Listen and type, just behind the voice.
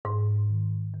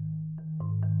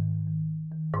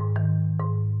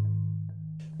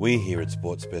We here at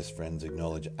Sports Best Friends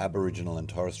acknowledge Aboriginal and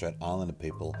Torres Strait Islander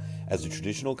people as the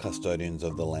traditional custodians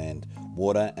of the land,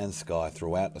 water and sky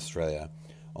throughout Australia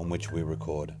on which we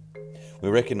record. We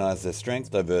recognise their strength,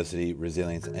 diversity,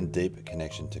 resilience and deep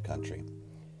connection to country.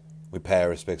 We pay our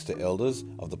respects to elders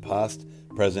of the past,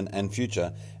 present and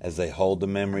future as they hold the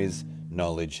memories,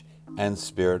 knowledge and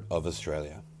spirit of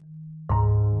Australia.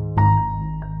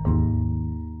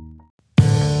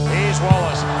 Here's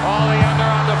Wallace. Oh, the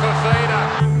under Fafita.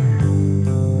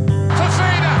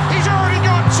 Fafita, he's already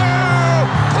got two.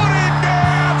 Put him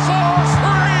down for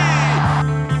three.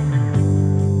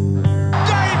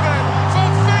 David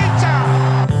Fafita.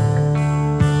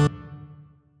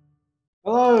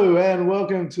 Hello and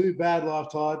welcome to Bad Life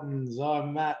Titans.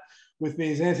 I'm Matt. With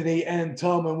me is Anthony and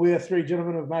Tom, and we are three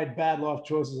gentlemen who have made bad life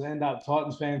choices and end up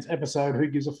Titans fans episode. Who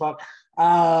gives a fuck?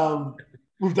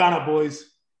 We've done it, boys.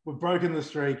 We've broken the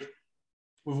streak.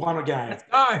 We've won a game. Let's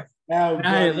go.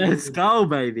 Hey, let's go,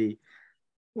 baby.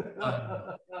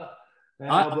 Bloody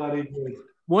good.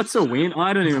 What's a win?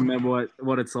 I don't even remember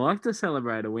what it's like to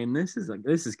celebrate a win. This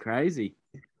is crazy.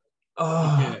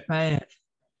 Oh, man.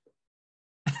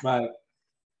 Mate,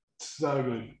 so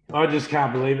good. I just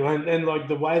can't believe it. And like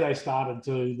the way they started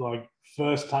to, like,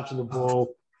 first touch of the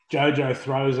ball, Jojo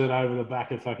throws it over the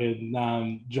back of fucking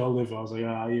Joliffe. I was like,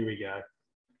 oh, here we go.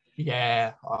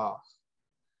 Yeah. Oh.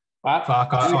 But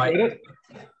fuck. I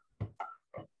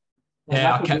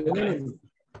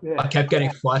kept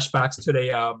getting flashbacks to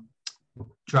the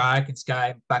Dragons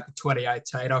game back in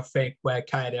 2018, I think, where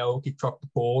KNL dropped the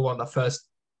ball on the first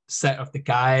set of the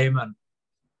game and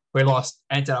we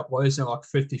ended up losing like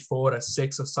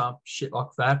 54-6 or some shit like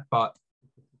that. But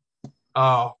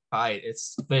oh, mate,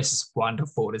 this is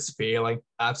wonderful. This feeling,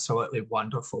 absolutely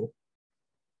wonderful.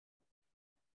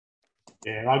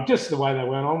 Yeah, like just the way they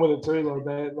went on with it too.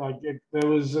 There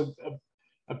was a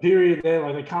period there.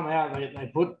 Like they come out,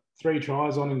 they put 3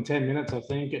 tries on in 10 minutes, I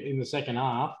think, in the second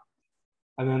half,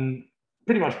 and then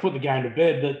pretty much put the game to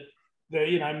bed. But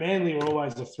Manly were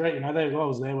always a threat. I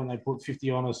was there when they put 50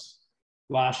 on us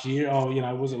last year.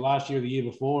 Was it last year or the year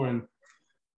before?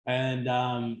 That's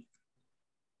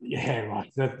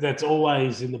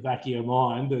always in the back of your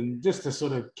mind. And just to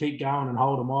sort of keep going and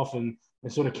hold them off and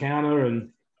sort of counter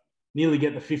and nearly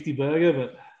get the 50 burger.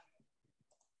 But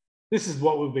this is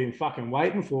what we've been fucking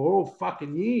waiting for all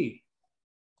fucking year.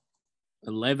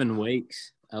 11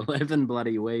 weeks, 11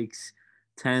 bloody weeks,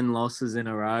 10 losses in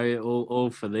a row, all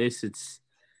for this.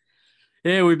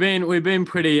 We've been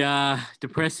pretty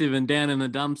depressive and down in the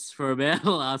dumps for about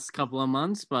the last couple of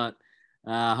months, but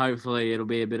hopefully it'll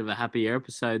be a bit of a happier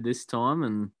episode this time.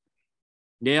 And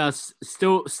yeah, I was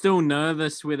still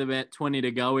nervous with about 20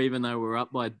 to go, even though we're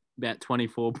up by about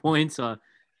 24 points. I'm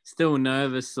still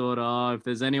nervous, sort of. If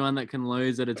there's anyone that can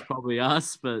lose it, it's probably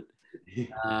us. But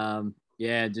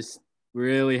just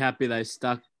really happy they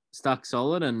stuck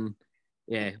solid. And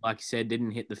yeah, like you said,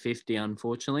 didn't hit the 50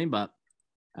 unfortunately, but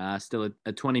still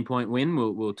a 20-point win.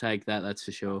 We'll take that. That's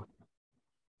for sure.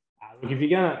 Look, if you're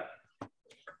gonna,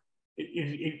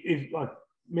 if like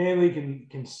Manly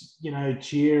can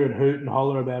cheer and hoot and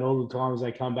holler about all the times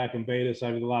they come back and beat us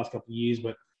over the last couple of years,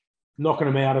 but knocking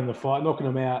them out in the fight, knocking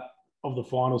them out of the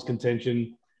finals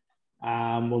contention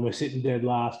when we're sitting dead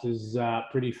last is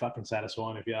pretty fucking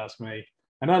satisfying, if you ask me.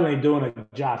 And not only doing it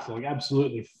just, like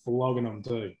absolutely flogging them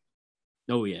too.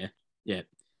 Oh yeah. Yeah,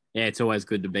 it's always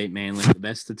good to beat Manly at the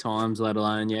best of times, let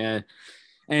alone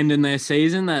ending their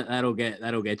season. That'll get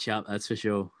you up, that's for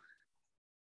sure.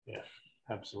 Yeah,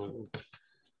 absolutely.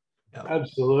 Yep.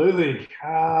 Absolutely.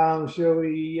 Shall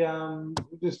we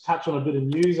just touch on a bit of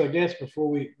news, I guess, before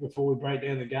we break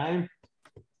down the game?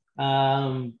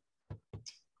 The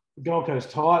Gold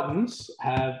Coast Titans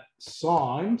have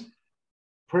signed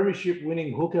premiership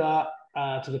winning hooker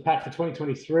to the pack for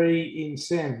 2023 in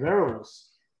Sam Verrills.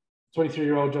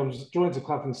 23-year-old joins the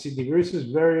club from the Sydney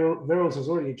Roosters. Verrills has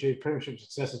already achieved premiership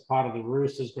success as part of the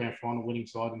Roosters grand final winning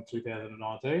side in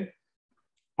 2019.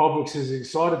 Podbrooks is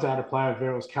excited to add a player of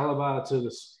Verrills' calibre to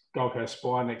the Gold Coast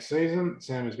Spy next season.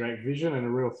 Sam has great vision and a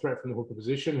real threat from the hooker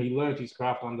position. He learnt his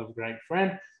craft under a great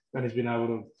friend and has been able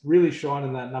to really shine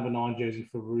in that number 9 jersey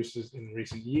for Roosters in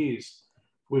recent years.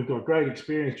 We've got great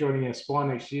experience joining our Spy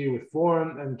next year with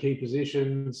foreign and key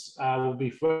positions will be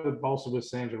further bolstered with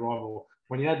Sam's arrival.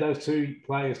 When you add those 2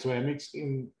 players to our mix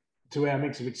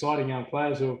of exciting young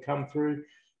players who have come through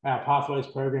our Pathways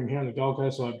program here on the Gold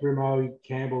Coast, like Brimo,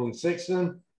 Campbell and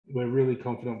Sexton, we're really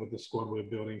confident with the squad we're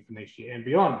building for next year and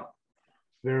beyond.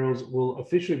 Verrills will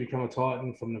officially become a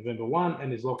Titan from November 1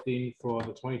 and is locked in for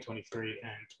the 2023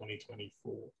 and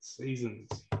 2024 seasons.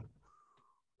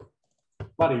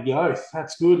 Bloody oath.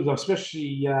 That's good,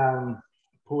 especially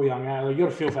poor young Aaron. You got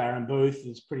to feel for Aaron Booth.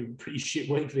 It's pretty shit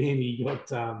week for him. He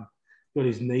got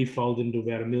his knee folded into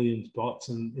about 1 million spots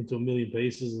and into 1 million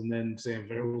pieces, and then Sam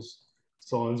Verrills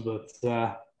signs. But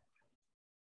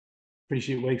pretty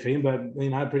shit week for him. But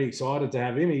pretty excited to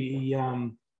have him. He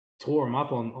tore him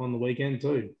up on the weekend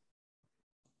too.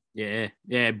 Yeah,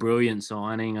 brilliant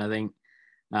signing. I think.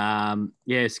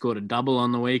 Scored a double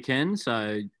on the weekend,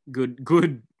 so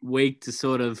good week to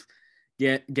sort of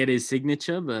get his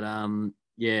signature. But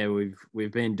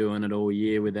we've been doing it all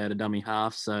year without a dummy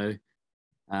half, so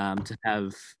to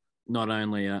have not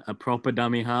only a proper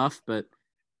dummy half, but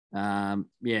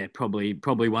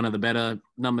probably one of the better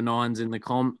number 9s in the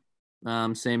comp,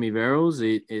 Sammy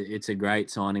Verrills. It's a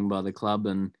great signing by the club,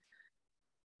 and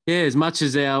as much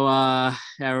as our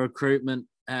recruitment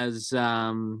has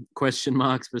question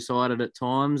marks beside it at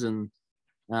times, and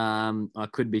I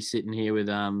could be sitting here with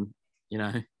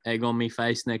egg on me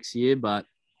face next year, but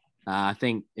I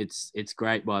think it's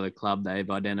great by the club. They've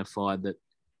identified that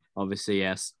obviously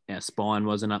our spine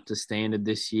wasn't up to standard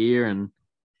this year, and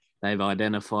they've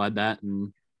identified that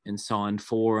and signed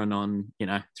 4 and on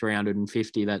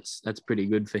 350. That's pretty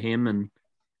good for him,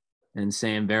 and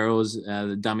Sam Verrills,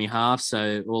 the dummy half.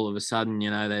 So all of a sudden,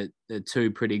 they're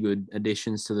 2 pretty good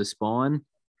additions to the spine.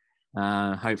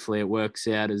 Hopefully it works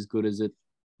out as good as it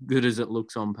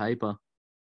looks on paper.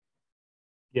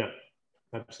 Yeah,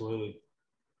 absolutely.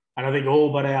 And I think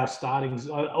all but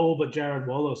Jared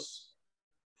Wallace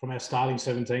from our starting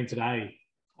 17 today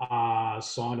are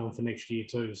signed on for next year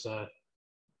too. So,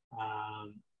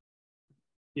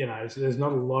 there's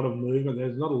not a lot of movement.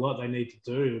 There's not a lot they need to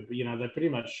do. But, they're pretty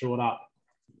much short up.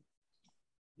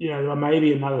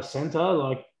 Maybe another centre,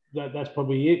 like that's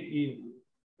probably it,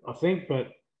 I think.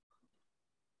 But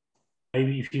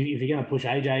maybe if you're going to push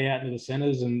AJ out into the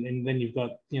centres, and then you've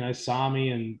got, Sami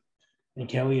and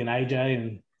Kelly and AJ,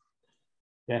 and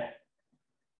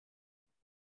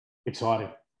exciting.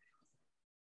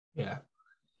 Yeah,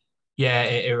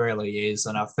 it really is.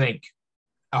 And I think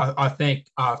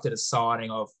after the signing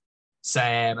of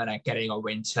Sam and getting a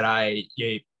win today,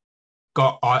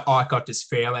 I got this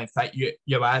feeling that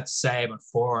you add Sam and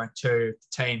 4 and 2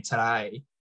 the team today,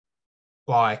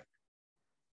 like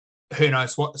who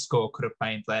knows what the score could have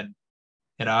been then,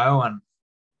 and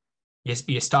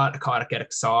you start to kind of get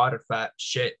excited that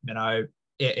shit,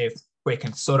 if we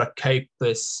can sort of keep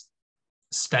this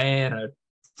standard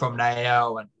from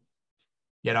now and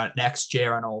next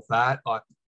year and all that, like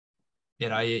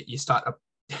you start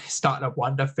to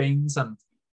wonder things. And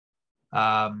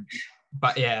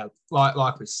but yeah, like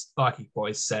you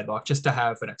boys said, like just to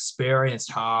have an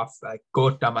experienced half, a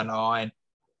good number 9,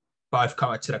 both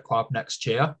coming to the club next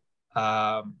year,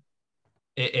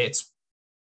 it's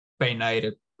been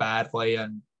needed badly,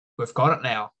 and we've got it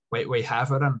now. We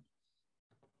have it, and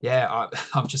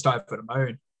I'm just over the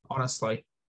moon, honestly.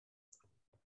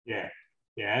 Yeah,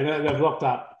 they've locked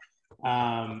up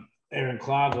Aaron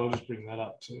Clark. I'll just bring that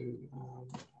up too.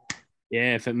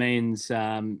 If it means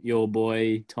your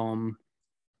boy Tom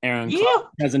Aaron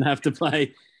Clark doesn't have to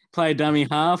play dummy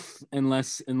half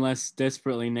unless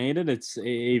desperately needed, it's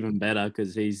even better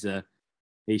because he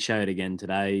showed again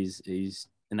today. He's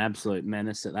an absolute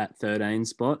menace at that 13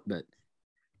 spot, but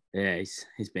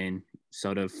he's been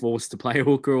sort of forced to play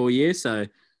hooker all year. So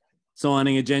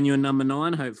signing a genuine number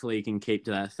 9, hopefully he can keep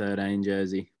to that 13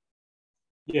 jersey.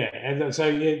 Yeah, and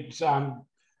so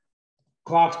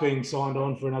Clark's been signed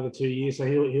on for another 2 years, so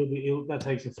he'll that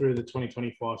takes him through the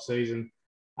 2025 season.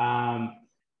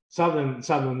 Something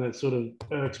that sort of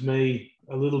irks me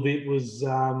a little bit was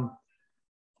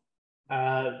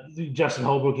Justin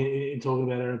Holbrook in talking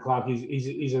about Aaron Clark.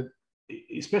 He's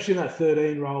especially in that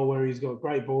 13 role where he's got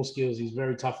great ball skills. He's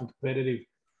very tough and competitive.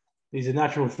 He's a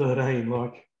natural 13.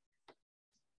 Like,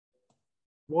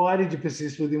 why did you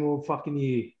persist with him all fucking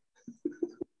year?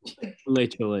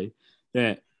 Literally,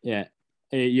 yeah.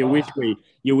 You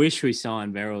wish we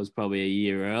signed Verrills probably a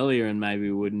year earlier, and maybe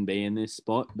we wouldn't be in this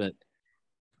spot. But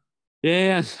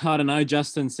I don't know.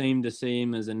 Justin seemed to see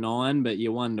him as a 9, but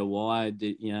you wonder why.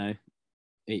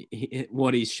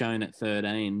 What he's shown at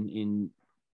 13 in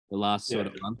the last sort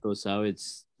of month or so,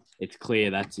 it's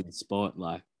clear that's his spot.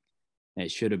 Like, it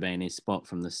should have been his spot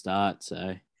from the start.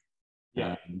 So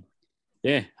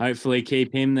hopefully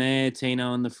keep him there,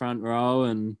 Tino in the front row,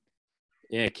 and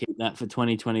keep that for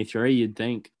 2023. You'd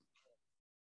think.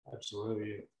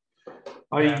 Absolutely.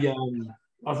 I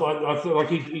thought like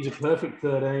he's a perfect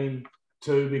 13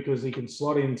 too, because he can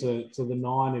slot into the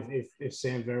 9 if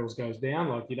Sam Verrills goes down.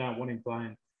 Like, you don't want him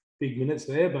playing big minutes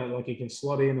there, but like he can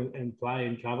slot in and play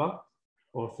and cover,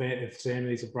 or if Sam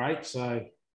needs a break. So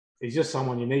he's just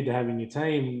someone you need to have in your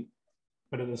team.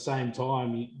 but at the same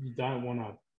time, you don't want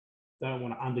to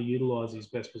underutilise his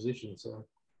best position. So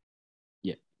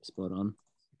Yeah, spot on.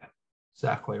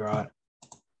 Exactly right.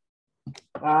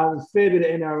 fair bit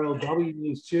of NRLW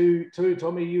news too.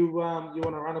 Tommy, you want to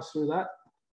run us through that?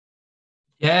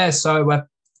 Yeah, so we're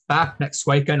back next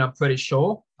weekend, I'm pretty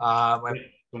sure. We're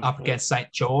up against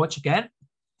St. George again.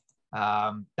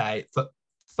 They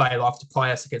like to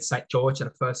play us against St. George in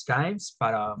the first games,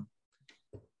 but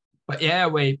yeah,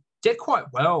 we did quite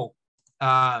well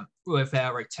with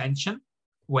our retention.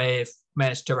 We've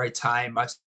managed to retain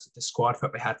most of the squad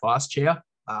that we had last year.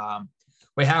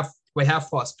 We have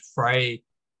lost 3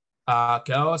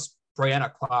 girls.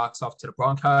 Brianna Clark's off to the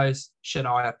Broncos.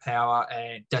 Shania Power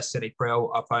and Destiny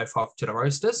Brill are both off to the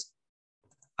Roosters.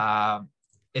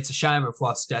 It's a shame we've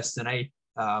lost Destiny.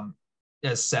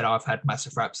 As said, I've had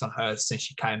massive raps on her since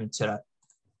she came into the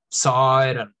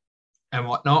side and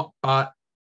whatnot. But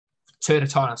to the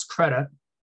Titans' credit,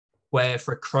 we've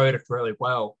recruited really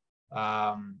well.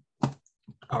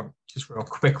 Just real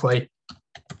quickly,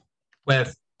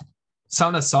 with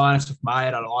some of the signings we've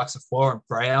made are the likes of Lauren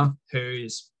Brown,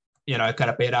 who's going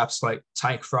to be an absolute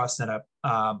tank for us in a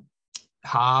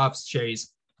halves.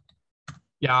 She's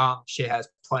young. She has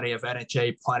plenty of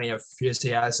energy, plenty of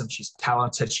enthusiasm. She's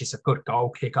talented. She's a good goal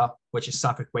kicker, which is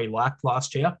something we lacked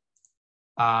last year.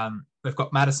 We've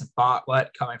got Madison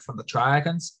Bartlett coming from the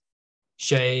Dragons.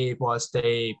 She was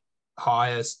the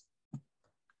highest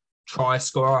try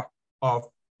scorer of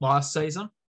last season.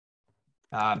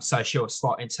 So she'll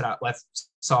slot into that left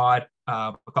side.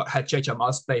 We've got Hadjija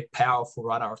Mosby, powerful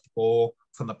runner of the ball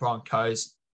from the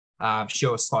Broncos.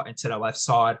 She'll slot into the left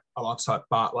side alongside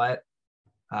Bartlett.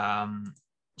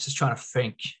 Just trying to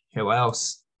think who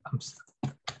else. Who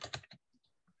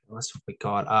else have we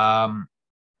got?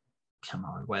 Come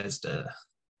on, where's the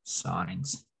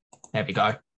signings? There we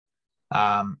go.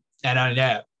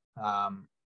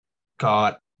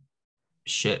 Got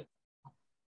shit.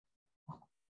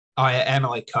 Oh yeah,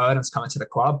 Emily Curtin's coming to the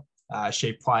club.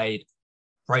 She played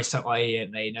recently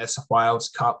in the New South Wales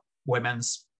Cup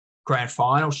Women's Grand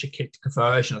Final. She kicked a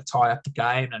conversion to tie up the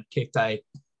game and kicked a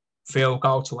field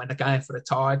goal to win the game for the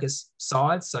Tigers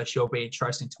side. So she'll be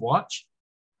interesting to watch.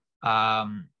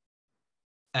 And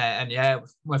yeah,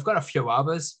 we've got a few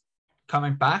others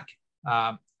coming back.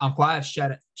 I'm glad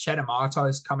Shada Marto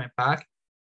is coming back,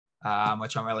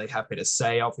 which I'm really happy to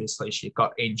see. Obviously, she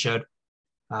got injured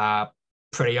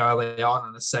pretty early on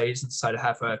in the season, so to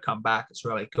have her come back is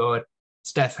really good.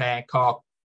 Steph Hancock,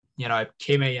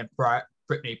 Kimmy and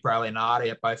Brittany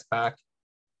Bralinardi are both back.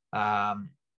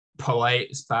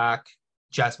 Polite is back.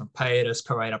 Jasmine Peters,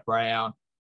 Karina Brown.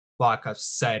 Like I've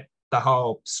said, the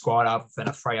whole squad, other than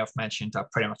the 3 I've mentioned, are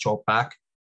pretty much all back.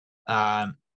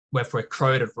 We've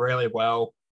recruited really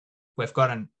well. We've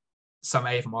gotten some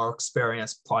even more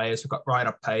experienced players. We've got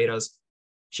Ryder Peters.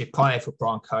 She played for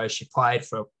Broncos. She played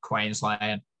for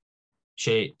Queensland.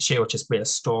 She will just be a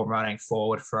storm running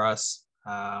forward for us.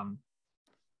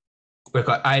 We've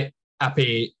got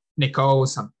Appy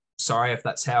Nichols. I'm sorry if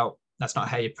that's not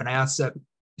how you pronounce it.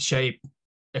 She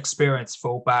experienced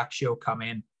fullback. She'll come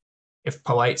in if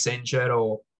Polite's injured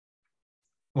or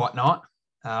whatnot.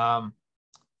 And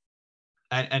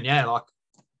yeah,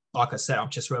 like I said, I'm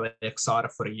just really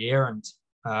excited for the year and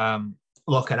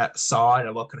looking at the side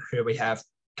and looking at who we have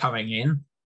coming in.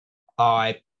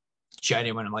 I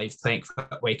genuinely think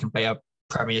that we can be a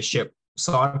premiership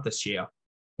side this year.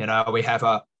 We have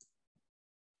a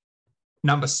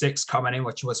number 6 coming in,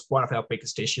 which was one of our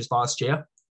biggest issues last year.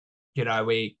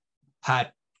 We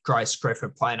had Grace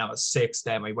Griffin play number 6,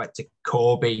 then we went to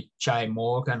Corby, Jane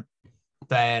Morgan,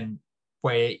 then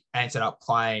we ended up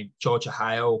playing Georgia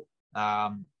Hale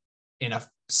in a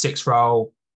 6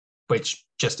 role, which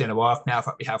just didn't work. Now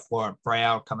that we have Lauren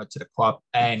Brown coming to the club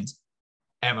and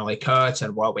Emily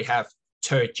Curtin, well, we have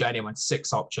 2 genuine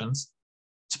 6 options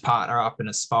to partner up in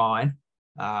a spine.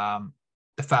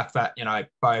 The fact that,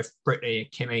 both Brittany and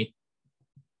Kimmy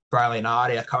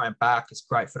Bralinardi are coming back is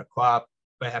great for the club.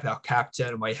 We have our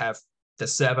captain. We have the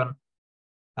 7.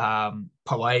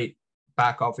 Polite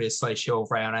back, obviously. She'll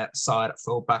round out the side at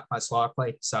fullback most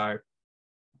likely. So,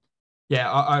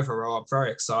 yeah, overall, I'm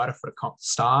very excited for the comp to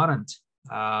start. And,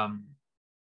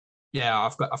 yeah,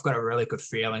 I've got a really good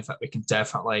feeling that we can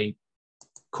definitely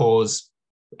cause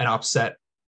an upset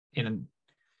in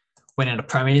winning a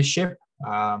premiership.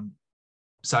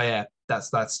 So yeah,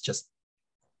 that's just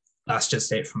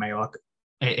it for me. Like,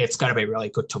 it's going to be really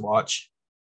good to watch.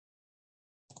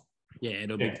 Yeah,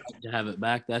 it'll be great to have it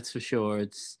back. That's for sure.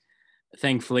 It's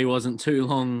thankfully wasn't too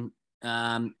long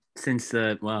since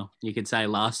you could say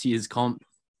last year's comp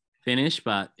finish,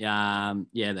 but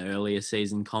the earlier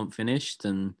season comp finished,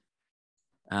 and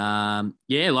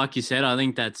like you said, I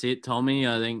think that's it, Tommy.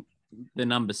 I think the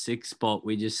number 6 spot,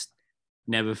 we just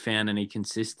never found any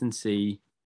consistency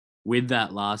with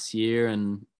that last year,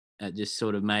 and it just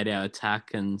sort of made our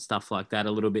attack and stuff like that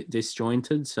a little bit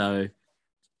disjointed. So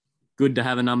good to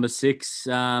have a number 6,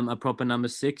 a proper number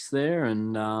 6 there,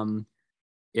 and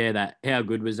that how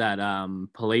good was that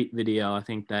Polite video? I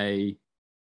think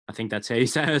that's how you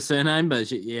say her surname, but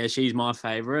she's my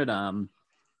favourite.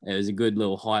 It was a good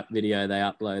little hype video they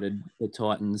uploaded, the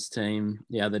Titans team,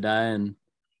 the other day, and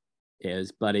it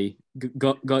was bloody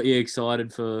got you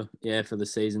excited for the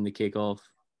season to kick off.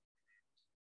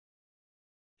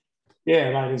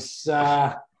 Yeah, mate, it's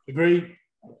agreed.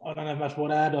 I don't have much more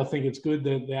to add. I think it's good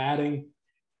that they're adding.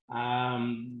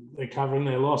 They're covering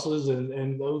their losses,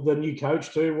 and the new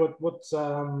coach too.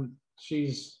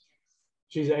 She's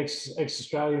an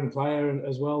ex-Australian player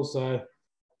as well. So,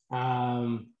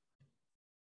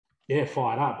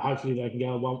 fired up. Hopefully they can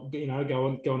go one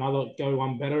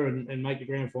better and make the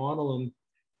grand final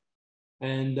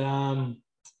and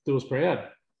do us proud.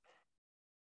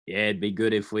 Yeah, it'd be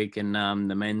good if we can.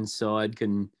 The men's side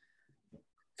can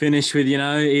finish with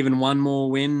even one more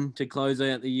win to close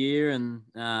out the year, and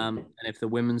if the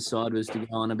women's side was to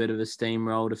go on a bit of a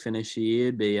steamroll to finish the year,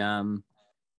 it'd be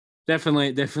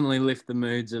definitely lift the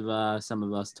moods of some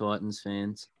of us Titans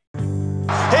fans.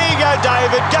 Here you go,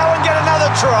 David. Go and get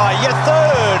another try. Your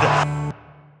third.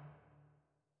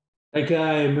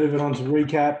 Okay, moving on to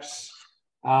recaps.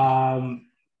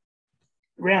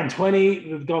 Round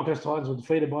 20, the Gold Coast Titans were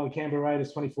defeated by the Canberra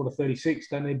Raiders 24-36.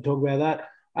 Don't need to talk about that.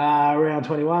 Round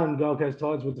 21, Gold Coast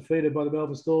Titans were defeated by the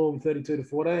Melbourne Storm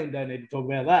 32-14. Don't need to talk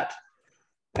about that.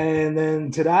 And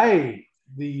then today,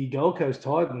 the Gold Coast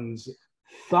Titans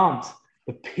thumped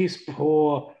the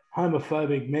piss-poor,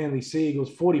 homophobic Manly Sea Eagles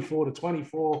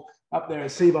 44-24 up there at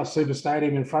Cbus Super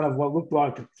Stadium in front of what looked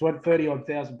like 30-odd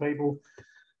thousand people.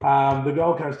 The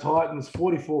Gold Coast Titans,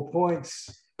 44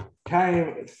 points,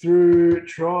 came through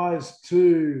tries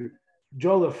to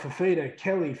Jolliffe, Fifita,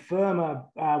 Kelly, Firma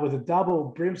with a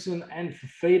double, Brimson and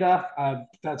Fifita.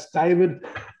 That's David.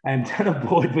 And Tanner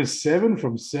Boyd was 7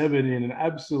 from 7 in an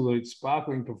absolute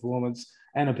sparkling performance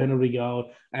and a penalty goal.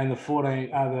 And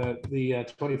the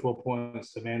 24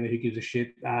 points to Manly, who gives a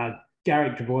shit.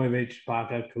 Garrick Trbojevic,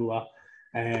 Barco Kula,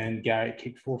 and Garrick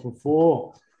kicked 4 from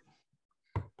 4.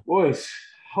 Boys,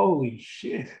 holy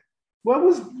shit. Where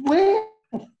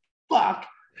the fuck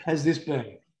has this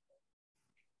been?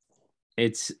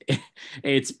 It's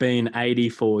been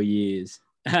 84 years.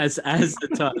 As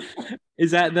the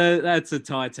that's a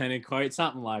Titanic quote,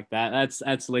 something like that.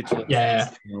 That's literally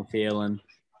feeling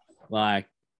like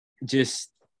just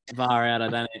far out.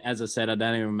 As I said, I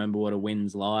don't even remember what a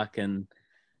win's like, and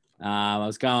I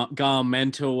was going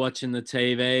mental watching the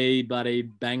TV, bloody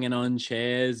banging on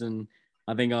chairs, and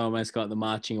I think I almost got the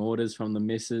marching orders from the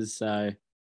missus. So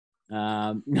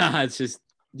it's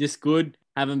just good.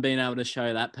 Haven't been able to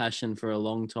show that passion for a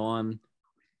long time,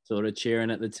 sort of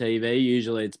cheering at the TV.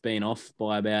 Usually it's been off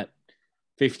by about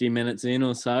 50 minutes in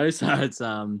or so. So it's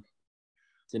a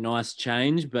nice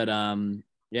change. But I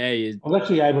was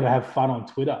actually able to have fun on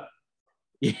Twitter.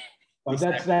 Yeah. Like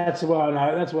that's where I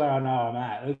know. That's where I know I'm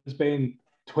at. It's been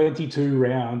 22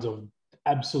 rounds of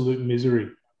absolute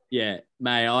misery. Yeah,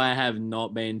 mate, I have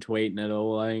not been tweeting at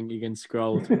all. I think you can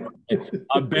scroll through.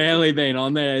 I've barely been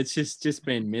on there. It's just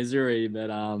been misery. But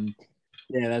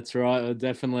that's right. I'm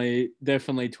definitely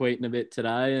tweeting a bit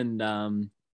today. And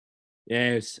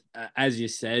as you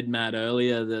said, Matt,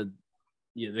 earlier, the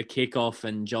kickoff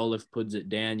and Jolliffe puts it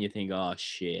down. You think, oh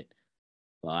shit,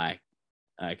 like,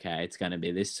 okay, it's going to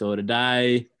be this sort of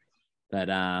day. But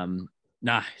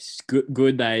no, it's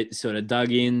good. They sort of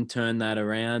dug in, turned that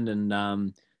around,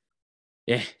 and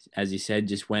as you said,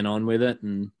 just went on with it.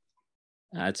 And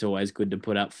it's always good to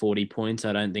put up 40 points.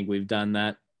 I don't think we've done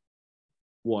that,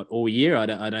 all year? I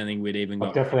don't think we'd even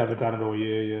got... definitely haven't done it all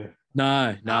year, yeah.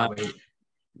 No.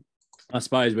 I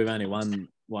suppose we've only won,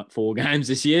 4 games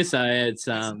this year, so it's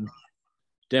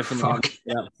definitely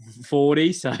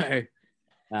 40. So,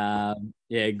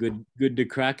 good to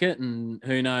crack it. And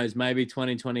who knows, maybe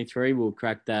 2023 we'll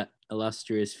crack that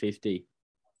illustrious 50.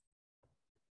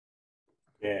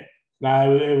 Yeah.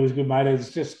 No, it was good, mate. It's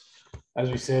just,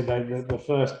 as we said, the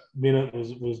first minute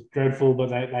was dreadful, but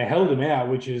they held him out,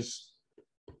 which is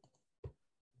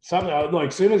something like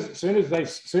as soon as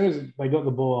they got the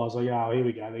ball, I was like, oh, here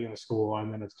we go, they're going to score,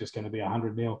 and then it's just going to be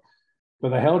 100-0. But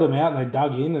they held him out and they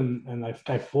dug in and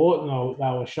they fought, and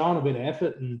they were showing a bit of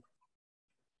effort, and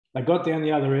they got down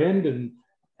the other end,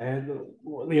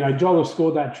 And, Joel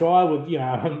scored that try with,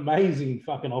 an amazing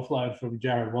fucking offload from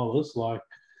Jared Wallace, like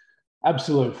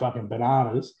absolute fucking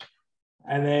bananas.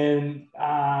 And then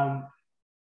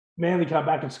Manly come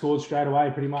back and scored straight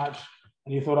away pretty much.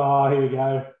 And you thought, oh, here we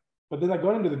go. But then they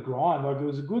got into the grind. Like there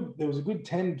was a good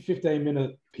 10, 15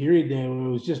 minute period there where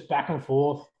it was just back and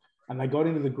forth. And they got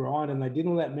into the grind and they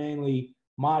didn't let Manly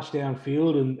march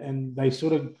downfield and they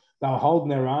were holding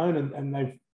their own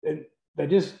and they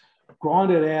just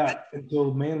grinded out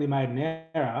until Manly made an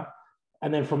error.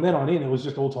 And then from then on in, it was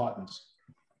just all Titans.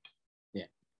 Yeah.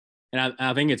 And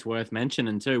I think it's worth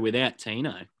mentioning too, without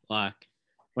Tino, like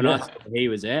when I saw he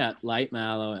was out late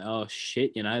mail, I went, oh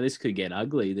shit, this could get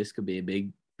ugly. This could be a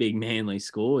big Manly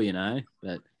score,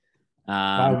 but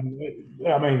I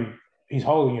mean, he's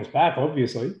holding us back,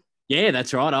 obviously. Yeah,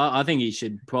 that's right. I think he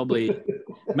should probably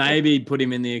maybe put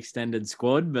him in the extended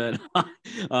squad, but I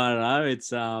don't know.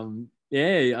 It's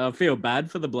I feel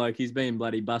bad for the bloke. He's been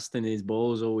bloody busting his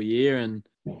balls all year, and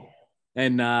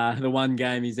the one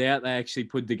game he's out, they actually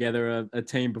put together a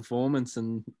team performance,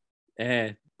 and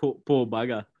poor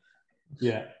bugger.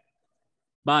 Yeah.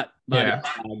 But I've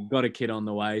got a kid on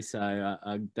the way, so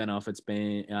I don't know if it's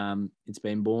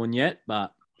been born yet,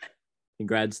 but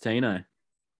congrats, Tino.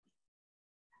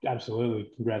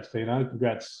 Absolutely. Congrats, Tino.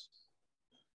 Congrats.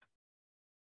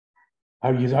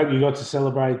 Hope you got to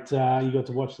celebrate. You got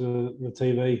to watch the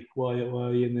TV while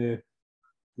you're in there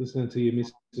listening to your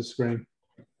missus scream.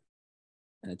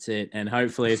 That's it. And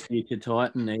hopefully a future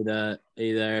Titan, either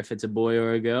if it's a boy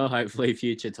or a girl, hopefully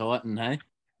future Titan, hey?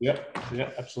 Yep,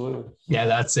 absolutely. Yeah,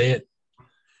 that's it.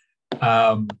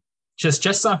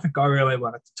 Just something I really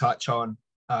wanted to touch on.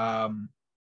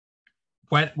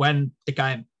 When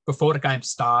before the game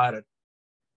started,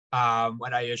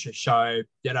 when I usually show,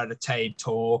 the team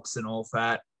talks and all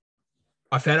that,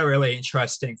 I found it really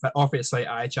interesting that obviously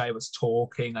AJ was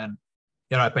talking and,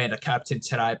 being the captain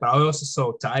today, but I also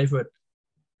saw David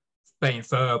being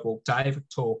verbal, David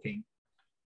talking,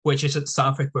 which isn't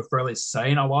something we've really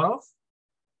seen a lot of.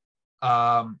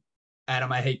 And I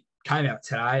mean, he came out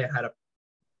today and had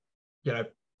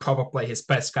probably his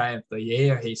best game of the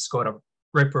year. He scored a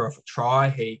ripper of a try.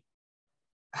 He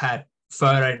had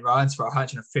 13 runs for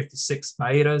 156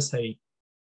 meters. He,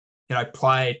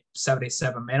 played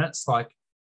 77 minutes. Like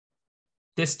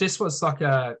this was like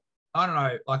I don't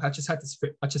know. Like I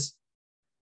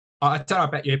don't know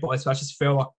about you boys, but I just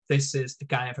feel like this is the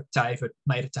game that David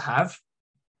needed to have.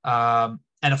 And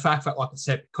the fact that, like I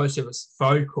said, because he was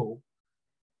vocal,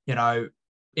 in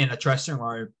the dressing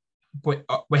room,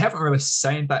 we haven't really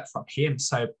seen that from him.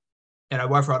 So,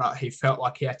 whether or not he felt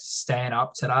like he had to stand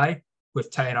up today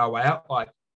with Tino out, like,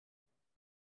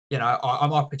 I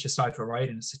might be just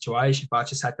overrating the situation, but I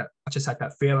just had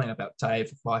that feeling about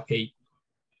Dave, like he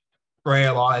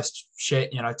realised,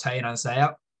 shit, Tino's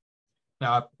out.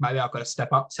 Maybe I've got to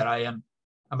step up today, and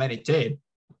I mean, he did.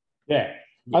 Yeah,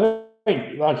 I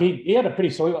think like he had a pretty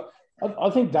solid. I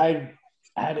think Dave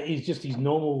his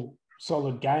normal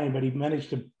solid game, but he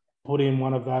managed to put in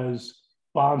one of those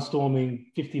barnstorming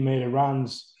 50-meter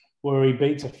runs where he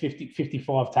beats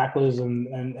 55 tacklers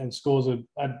and scores a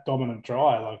dominant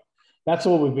try. Like that's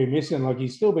all we've been missing. Like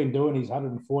he's still been doing his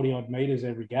 140 odd meters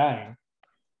every game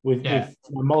with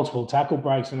multiple tackle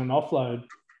breaks and an offload.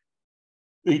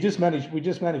 We just managed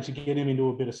to get him into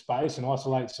a bit of space and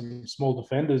isolate some small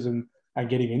defenders and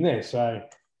get him in there. So,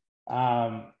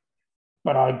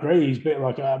 but I agree. He's been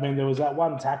like, I mean, there was that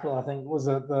one tackle, I think, was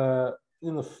it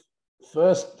in the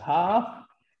first half?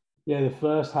 Yeah, the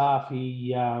first half,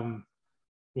 he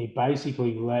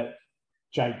basically let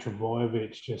Jake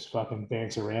Trbojevic just fucking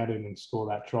dance around him and score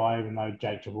that try, even though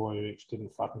Jake Trbojevic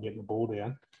didn't fucking get the ball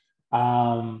down.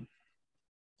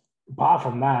 Apart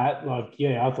from that, like,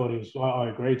 yeah, I thought I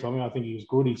agree, Tommy. I think he was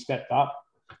good. He stepped up.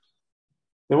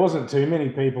 There wasn't too many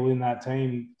people in that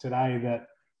team today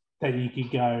that you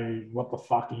could go, what the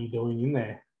fuck are you doing in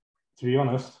there? To be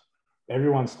honest,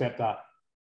 everyone stepped up.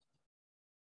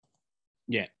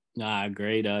 Yeah, no, I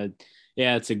agreed.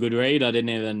 Yeah, it's a good read. I didn't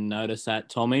even notice that,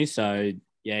 Tommy. So,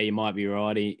 yeah, you might be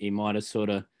right. He might have sort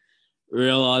of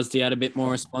realised he had a bit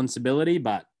more responsibility.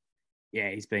 But, yeah,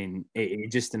 he's been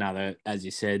just another, as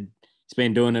you said, he's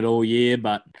been doing it all year,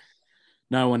 but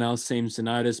no one else seems to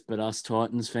notice but us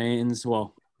Titans fans.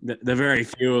 Well, the very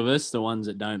few of us, the ones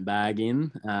that don't bag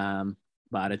in.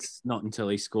 But it's not until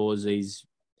he scores these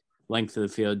length of the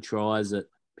field tries that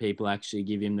people actually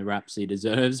give him the raps he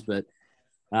deserves. But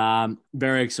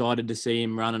very excited to see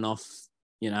him running off,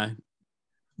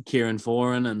 Kieran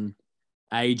Foran and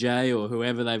AJ or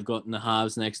whoever they've got in the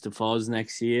halves next to Foz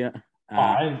next year.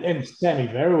 And Sammy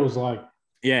Verrills, like,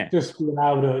 Yeah. Just being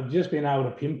able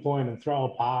to pinpoint and throw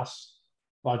a pass,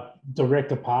 like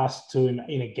direct a pass to him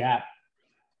in a gap.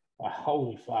 Like,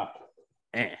 holy fuck.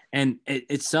 Yeah. And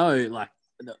it's so like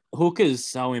the hooker's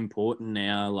so important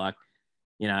now. Like,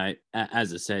 you know,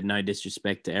 as I said, no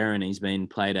disrespect to Aaron, he's been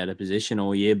played out of position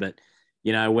all year, but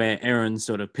you know, where Aaron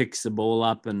sort of picks the ball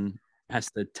up and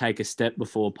has to take a step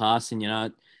before passing, you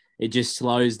know, it just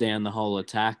slows down the whole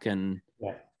attack. And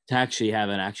to actually have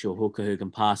an actual hooker who can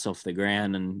pass off the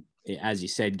ground and, as you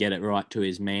said, get it right to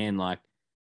his man, like,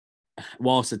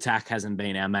 whilst attack hasn't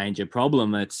been our major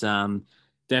problem, it's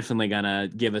definitely going to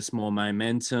give us more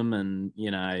momentum and,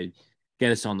 you know,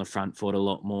 get us on the front foot a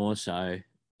lot more. So,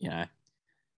 you know,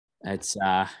 it's,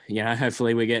 you know,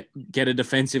 hopefully we get a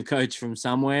defensive coach from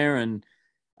somewhere and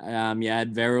you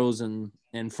add Verrills and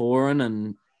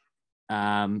Foran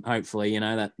and hopefully, you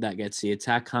know, that gets the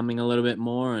attack humming a little bit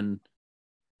more and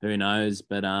who knows.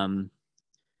 But,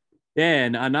 yeah,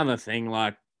 and another thing,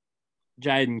 like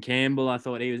Jaden Campbell, I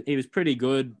thought he was pretty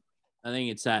good. I think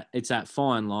it's that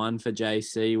fine line for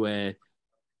JC where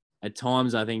at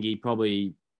times I think he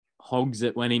probably hogs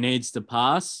it when he needs to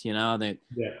pass, you know, that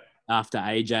after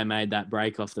AJ made that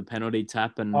break off the penalty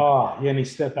tap and and he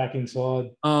stepped back inside.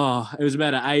 It was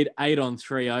about an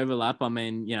 8-on-3 overlap. I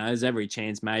mean, you know, there's every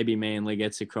chance maybe Manly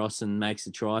gets across and makes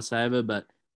a try saver, but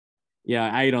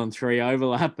yeah, 8-on-3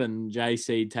 overlap and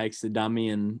JC takes the dummy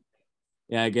and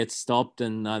gets stopped,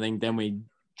 and I think then we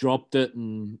dropped it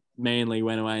and Manly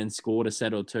went away and scored a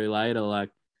set or two later. Like,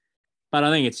 but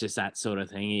I think it's just that sort of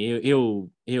thing.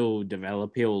 He'll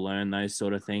develop, he'll learn those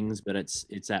sort of things, but it's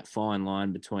that fine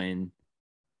line between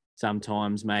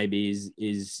sometimes maybe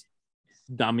is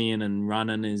dummying and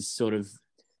running is sort of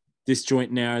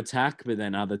disjointing our attack, but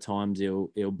then other times he'll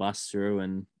bust through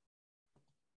and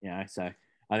so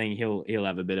I think he'll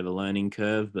have a bit of a learning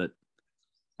curve, but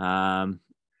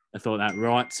I thought that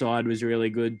right side was really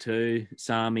good too.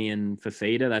 Sami and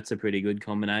Fafita, that's a pretty good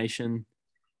combination.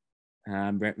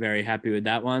 Very happy with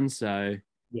that one. So,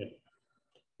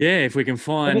 if we can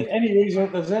find... Any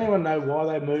reason, does anyone know why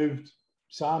they moved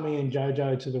Sami and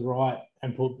Jojo to the right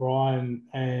and put Brian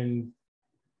and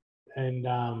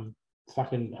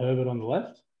fucking Herbert on the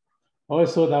left? I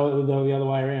always thought they were the other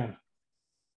way around.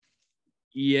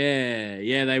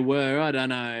 Yeah, they were. I don't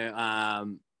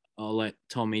know. I'll let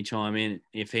Tommy chime in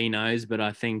if he knows, but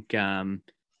I think I'm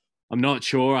not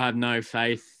sure. I have no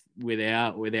faith with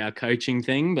our coaching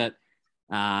thing, but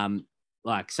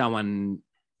like someone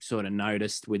sort of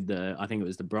noticed with I think it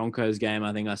was the Broncos game.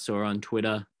 I think I saw on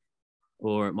Twitter,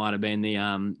 or it might have been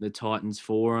the Titans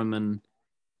forum, and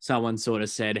someone sort of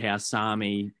said how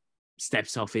Sami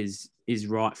steps off his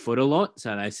right foot a lot.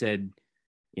 So they said,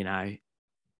 you know,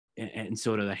 and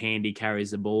sort of the hand he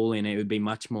carries the ball in, it would be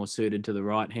much more suited to the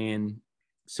right-hand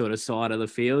sort of side of the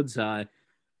field. So I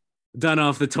don't know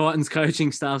if the Titans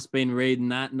coaching staff's been reading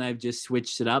that and they've just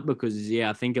switched it up because,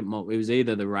 I think it was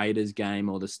either the Raiders game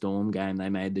or the Storm game they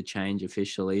made the change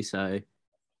officially. So,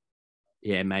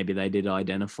 maybe they did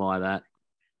identify that.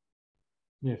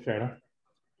 Yeah, fair enough.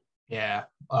 Yeah,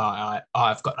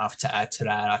 I've got enough to add to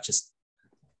that. I just...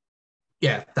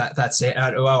 that's it.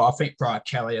 Well, I think Brian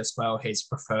Kelly as well, he's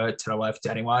preferred to the left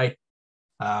anyway.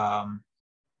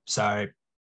 So,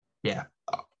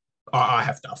 I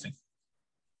have nothing.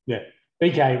 Yeah,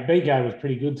 BK was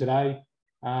pretty good today.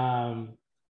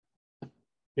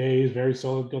 He was very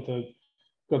solid. Got the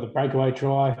breakaway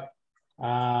try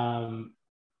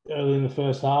early in the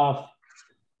first half.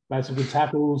 Made some good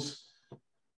tackles.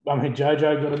 I mean,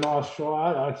 Jojo got a nice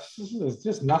try. There's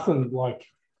just nothing like...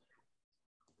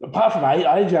 Apart from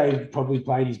AJ probably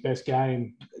played his best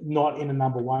game, not in a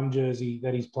number one jersey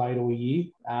that he's played all year.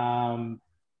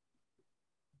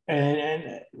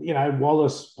 And you know,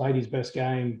 Wallace played his best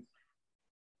game,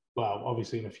 well,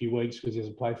 obviously in a few weeks because he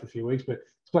hasn't played for a few weeks, but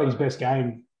he's played his best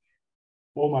game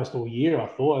almost all year, I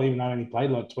thought, even though he only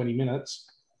played like 20 minutes.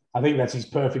 I think that's his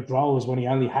perfect role, is when he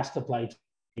only has to play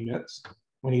 20 minutes.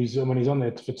 When he's on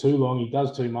there for too long, he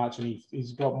does too much, and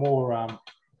he's got more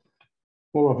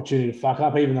opportunity to fuck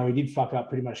up, even though he did fuck up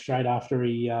pretty much straight after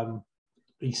he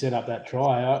set up that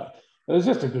try. It was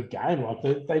just a good game. Like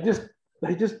they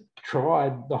just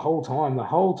tried the whole time. The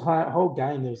whole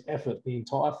game, there was effort the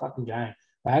entire fucking game.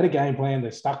 They had a game plan. They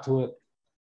stuck to it.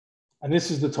 And this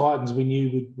is the Titans we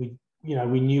knew we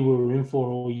were in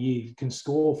for all year. You can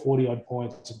score 40 odd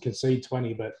points and concede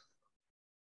 20, but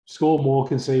score more,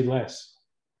 concede less.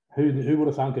 Who would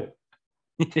have thunk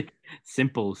it?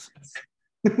 Simples.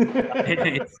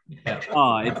 It's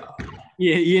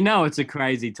a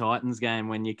crazy Titans game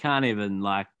when you can't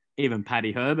even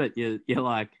Paddy Herbert, you're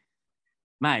like,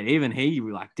 mate, even he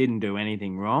didn't do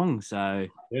anything wrong. So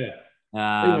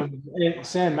Even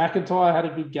Sam McIntyre had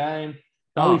a good game.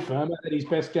 Ollie Firma had his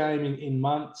best game in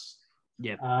months.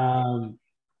 Yeah.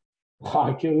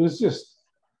 Like it was just,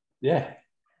 it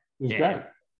was great.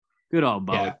 Good old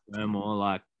Bowie Firma.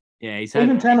 Like, he's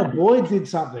even Tanner Boyd did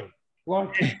something.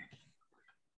 Like,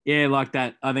 like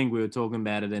that. I think we were talking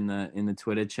about it in the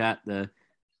Twitter chat. I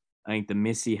think the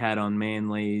miss he had on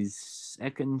Manly's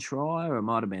second try, or it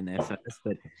might have been their first,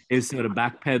 but he was sort of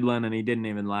backpedaling and he didn't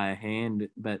even lay a hand.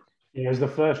 But it was the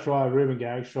first try, Ruben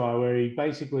Garrick's try, where he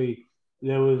basically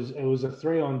it was a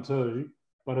 3-on-2,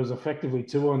 but it was effectively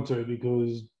 2-on-2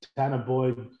 because Tanner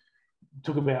Boyd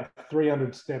took about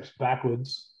 300 steps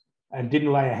backwards and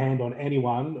didn't lay a hand on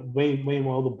anyone.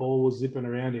 Meanwhile, the ball was zipping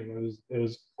around him. It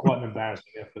was quite an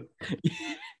embarrassing effort.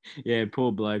 Yeah,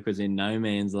 poor bloke was in no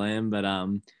man's land, but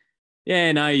after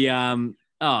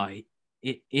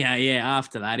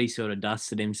that he sort of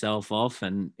dusted himself off,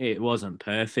 and it wasn't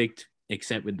perfect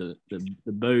except with the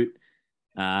boot,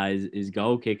 his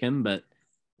goal kicking, but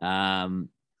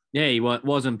he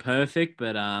wasn't perfect,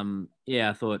 but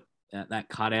I thought that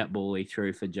cutout ball he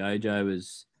threw for Jojo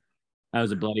was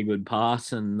a bloody good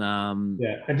pass, and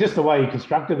and just the way he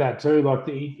constructed that too, like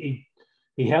he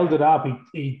held it up,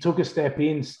 he took a step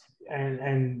in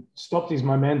and stopped his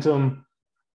momentum.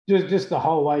 Just the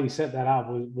whole way he set that up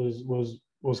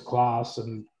was class,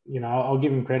 and I'll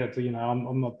give him credit to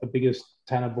I'm not the biggest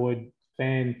Tanner Boyd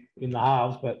fan in the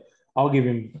halves, but I'll give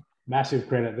him massive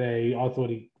credit there. I thought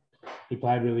he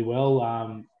played really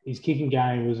well. His kicking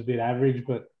game was a bit average,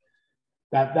 but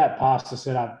that pass to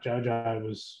set up Jojo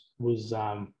was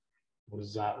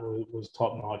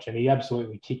top notch, and he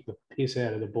absolutely kicked the piss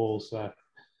out of the ball. So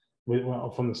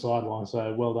from the sideline,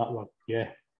 so well done. Like,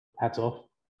 hats off.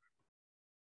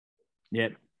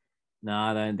 Yep. No,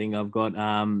 I don't think I've got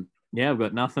I've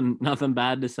got nothing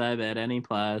bad to say about any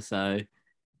player. So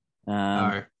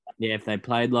if they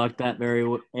played like that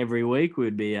every week,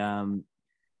 we'd be a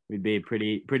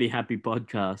pretty happy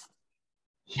podcast.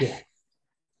 Yeah.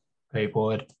 We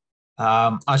would.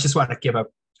 I just want to give a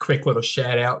quick little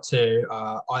shout out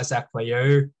to Isaac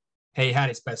Liu. He had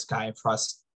his best game for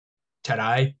us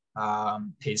today.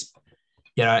 It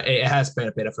has been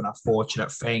a bit of an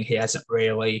unfortunate thing. He hasn't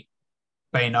really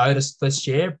been noticed this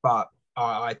year, but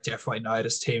I definitely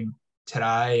noticed him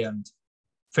today, and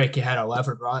I think he had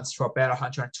 11 runs for about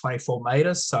 124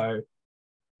 meters. So,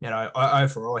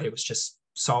 overall, he was just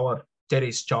solid, did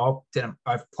his job, didn't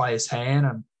overplay his hand,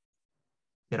 and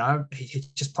he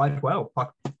just played well. Like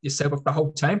you said, the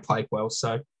whole team played well.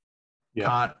 So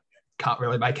can't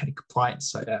really make any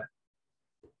complaints. So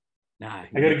no,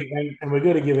 and we've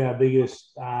got to give our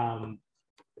biggest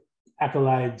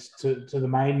accolades to the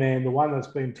main man, the one that's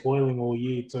been toiling all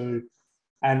year too,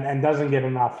 and doesn't get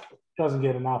enough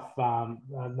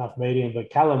medium. But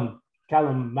Callum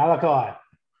Malachi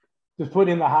just put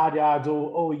in the hard yards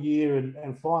all year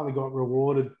and finally got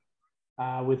rewarded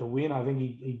with a win. I think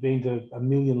he'd been to 1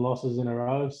 million losses in a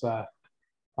row. So,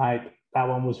 mate, that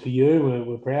one was for you.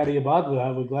 We're proud of you, bud.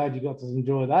 We're glad you got to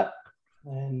enjoy that.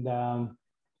 And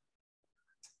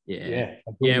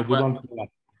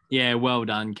well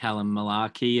done, Callum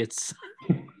Malarkey.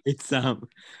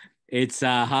 It's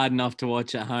hard enough to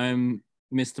watch at home,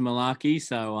 Mr. Malarkey.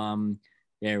 So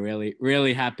really,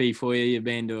 really happy for you. You've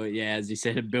been to as you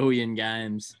said, 1 billion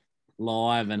games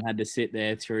live and had to sit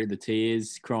there through the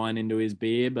tears crying into his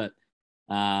beer, but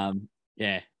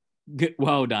good,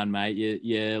 well done, mate.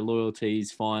 Your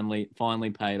loyalty's finally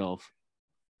paid off.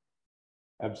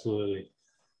 Absolutely.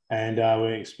 And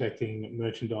we're expecting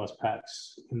merchandise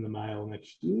packs in the mail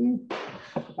next year.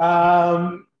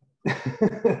 I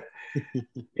don't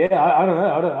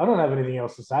know. I don't have anything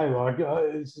else to say. Like,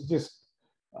 it's just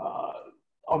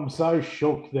I'm so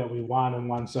shocked that we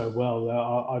won so well.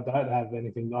 I don't have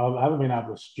anything. I haven't been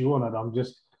able to stew on it. I'm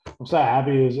so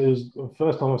happy. It was the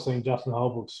first time I've seen Justin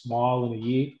Holbrook smile in a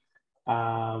year.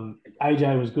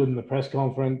 AJ was good in the press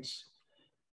conference.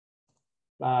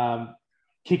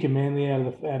 Kicking Manly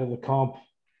out of the comp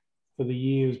for the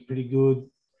year was pretty good.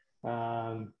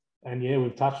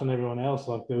 We've touched on everyone else.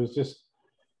 Like, there was just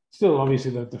still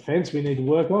obviously the defense we need to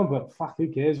work on, but fuck,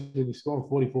 who cares when you're scoring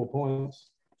 44 points?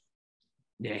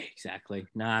 Yeah, exactly.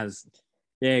 It's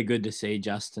good to see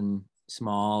Justin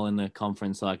smile in the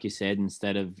conference, like you said,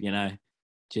 instead of,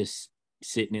 just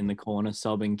sitting in the corner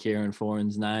sobbing Kieran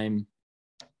Foran's name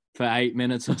for 8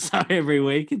 minutes or so every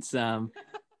week. It's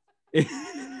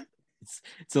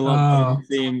it's a lot to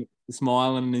see him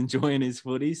smiling and enjoying his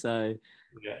footy. So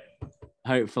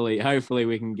hopefully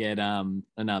we can get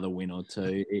another win or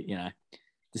two.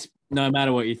 Just no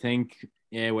matter what you think,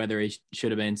 whether he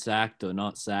should have been sacked or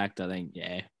not sacked, I think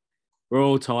we're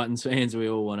all Titans fans. We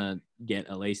all want to get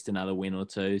at least another win or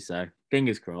two. So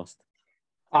fingers crossed.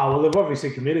 Oh, well, they've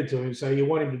obviously committed to him, so you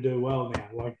want him to do well now.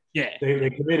 Like, Yeah. they're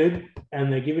committed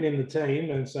and they're giving him the team,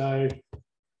 and so,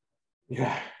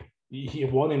 yeah, you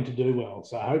want him to do well.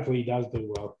 So hopefully he does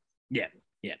do well.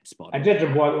 Yeah, spot And on.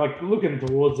 Tetra Boy, like looking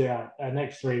towards our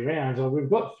next 3 rounds, we've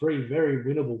got 3 very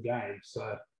winnable games.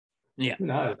 So Yeah. who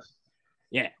knows?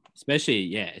 Yeah,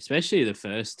 especially the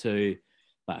first two,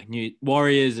 like New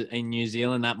Warriors in New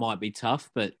Zealand, that might be tough,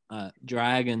 but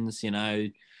Dragons, you know,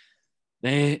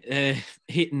 they're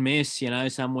hit and miss. You know,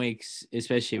 some weeks,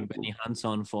 especially when Benny Hunt's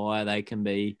on fire, they can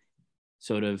be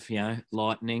sort of, you know,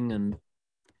 lightning. And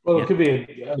Well, yeah. it could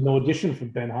be an audition for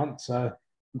Ben Hunt. So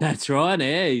That's right.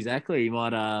 Yeah, exactly. He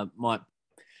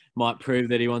might prove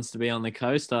that he wants to be on the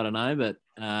coast. I don't know, but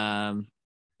yeah.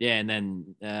 And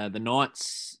then the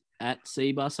Knights at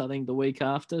Seabus, I think the week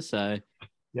after. So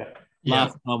yeah.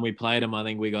 last time we played them, I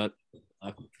think we got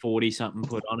like 40 something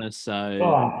put on us. So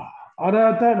I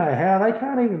don't know how they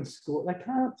can't even score. They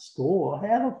can't score.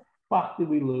 How the fuck did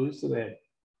we lose to them?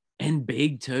 and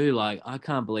big too. Like I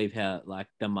can't believe how like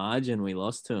the margin we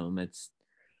lost to them. It's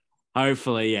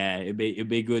hopefully it'd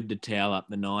be good to towel up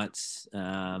the Knights.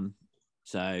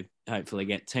 So hopefully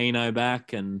get Tino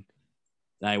back and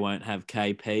they won't have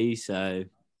KP. So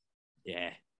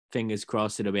yeah, fingers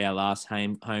crossed it'll be our last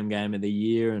home game of the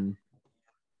year. And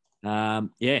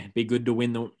be good to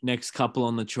win the next couple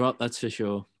on the trot. That's for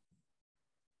sure.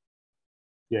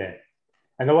 Yeah.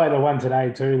 And the way they won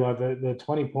today too, like the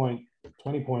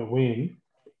 20-point win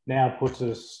now puts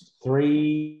us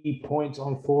 3 points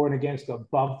on for and against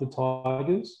above the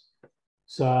Tigers.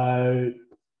 So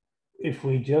if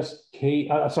we just keep,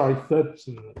 13,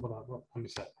 let me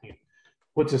say,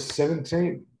 puts us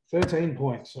 13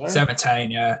 points. Sorry? 17,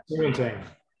 yeah. 17.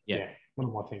 Yeah. What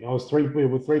am I thinking? We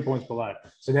were 3 points below.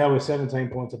 So now we're 17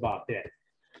 points above. Yeah.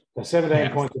 So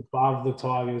 17 points above the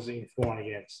Tigers in for and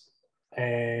against.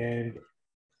 And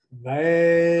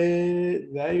they've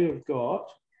got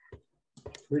a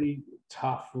pretty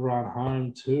tough run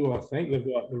home too, I think. They've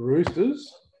got the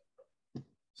Roosters.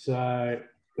 So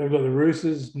they've got the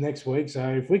Roosters next week. So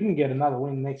if we can get another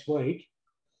win next week,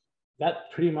 that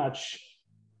pretty much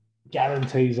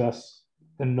guarantees us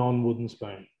the non-wooden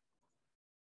spoon.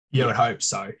 You would hope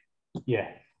so. Yeah.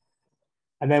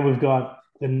 And then we've got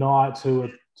the Knights who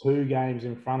are 2 games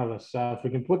in front of us. So if we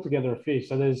can put together a fist,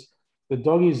 so there's the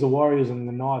Doggies, the Warriors, and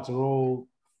the Knights are all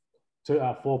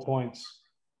 4 points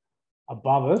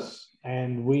above us,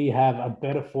 and we have a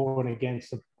better for and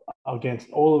against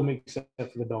all of them except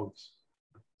for the Dogs.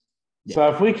 Yeah.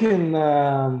 So if we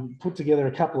can put together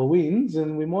a couple of wins,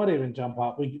 and we might even jump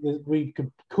up. We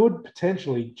could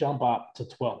potentially jump up to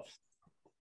 12th.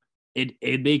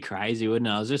 It'd be crazy, wouldn't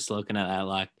it? I was just looking at that,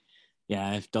 like,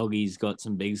 yeah, if Doggies got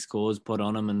some big scores put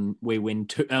on them and we win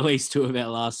at least 2 of our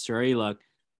last 3, like,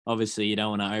 obviously you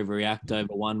don't want to overreact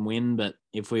over 1 win, but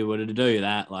if we were to do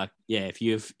that, like, yeah, if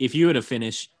you were to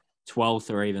finish 12th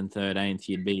or even 13th,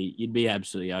 you'd be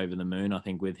absolutely over the moon, I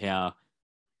think, with how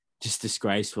just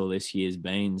disgraceful this year's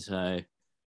been. So,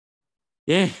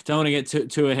 yeah, don't want to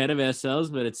get too ahead of ourselves,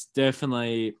 but it's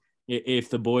definitely, if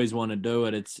the boys want to do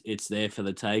it, it's there for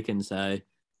the taking. So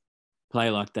play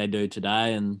like they do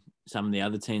today, and some of the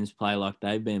other teams play like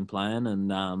they've been playing,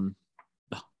 and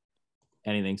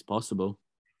anything's possible.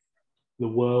 The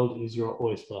world is your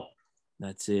oyster.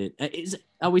 That's it.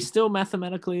 Are we still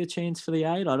mathematically a chance for the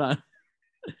 8? I don't.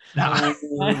 No.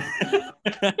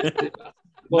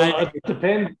 Well, it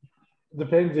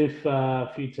depends if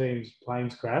a few teams'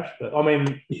 planes crash. But I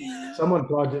mean, someone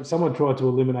tried to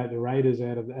eliminate the Raiders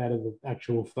out of the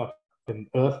actual fucking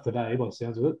Earth today, by the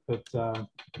sounds of it. But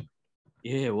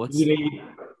yeah,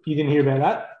 you didn't hear about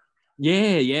that?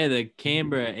 Yeah, the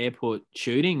Canberra airport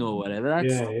shooting or whatever.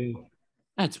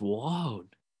 That's wild.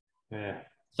 Yeah.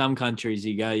 Some countries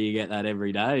you get that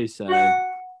every day. So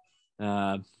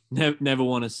never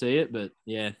want to see it, but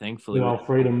yeah, thankfully. The old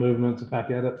freedom movement's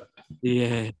back at it.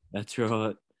 Yeah, that's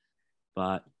right.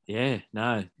 But yeah,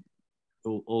 no,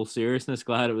 all seriousness,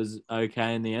 glad it was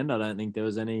okay in the end. I don't think there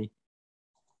was any.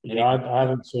 Yeah, I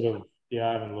haven't I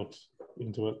haven't looked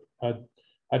into it. I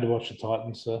had to watch the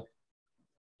Titans, so.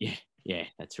 Yeah,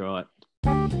 that's right.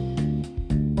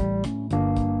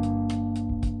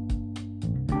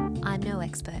 I'm no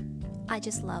expert. I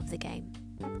just love the game.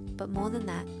 But more than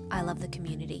that, I love the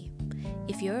community.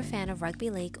 If you're a fan of rugby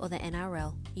league or the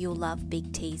NRL, you'll love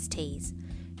Big T's Tees.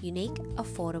 Unique,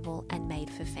 affordable, and made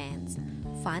for fans.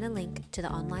 Find a link to the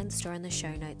online store in the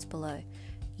show notes below.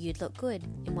 You'd look good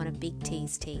in one of Big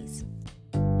T's tees.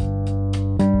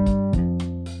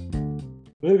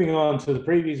 Moving on to the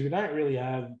previews, we don't really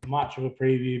have much of a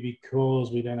preview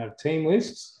because we don't have team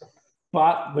lists.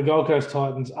 But the Gold Coast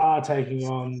Titans are taking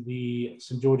on the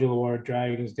St George Illawarra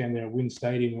Dragons down there at Wynn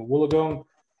Stadium at Wollongong.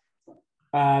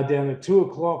 Down at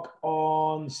 2:00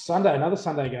 on Sunday, another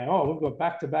Sunday game. Oh, we've got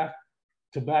back-to-back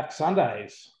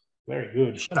Sundays. Very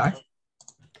good. Should I?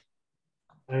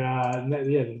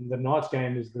 The Knights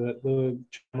game is the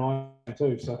night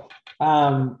too. So,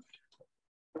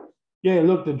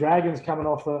 look, the Dragons coming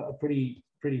off a pretty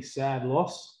sad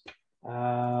loss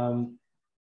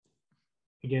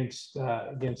against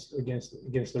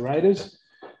the Raiders,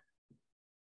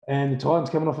 and the Titans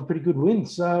coming off a pretty good win.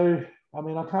 So, I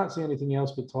mean, I can't see anything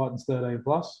else but Titans 13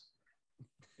 plus.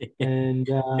 And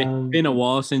it's been a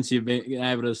while since you've been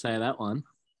able to say that one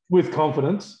with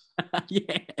confidence.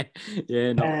 yeah.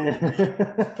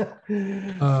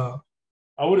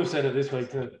 I would have said it this week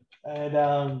too. And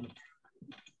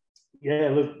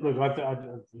look,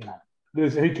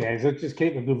 who cares? Let's just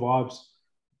keep the good vibes.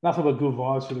 Nothing but good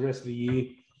vibes for the rest of the year.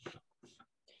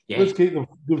 Yeah. Let's keep the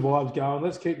good vibes going.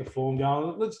 Let's keep the form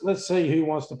going. Let's see who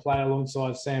wants to play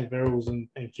alongside Sam Verrills and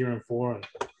Kieran Foran.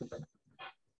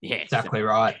 Yeah, exactly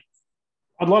right.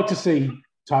 I'd like to see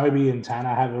Toby and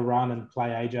Tanner have a run and play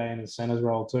AJ in the centres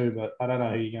role too, but I don't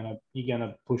know who you're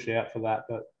gonna push out for that.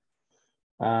 But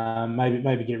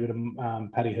maybe get rid of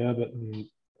Paddy Herbert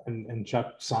and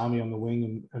chuck Sami on the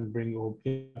wing and bring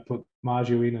put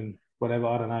Marju in and whatever.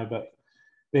 I don't know, but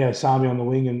Sami on the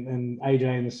wing and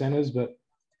AJ in the centres. But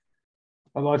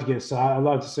I'd like to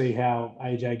see how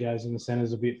AJ goes in the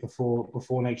centres a bit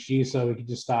before next year, so we could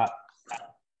just start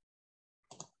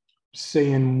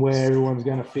seeing where everyone's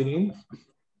going to fit in.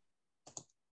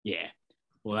 Yeah,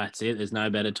 well, that's it. There's no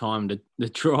better time to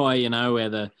try, where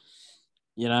the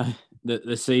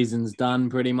season's done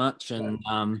pretty much. And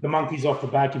the monkey's off the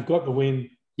back. You've got the win.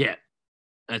 Yeah,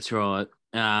 that's right.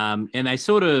 And they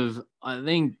sort of, I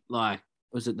think,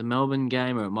 was it the Melbourne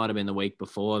game or it might have been the week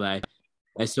before, they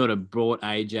sort of brought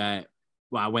AJ,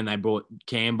 when they brought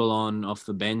Campbell on off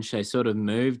the bench, they sort of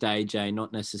moved AJ,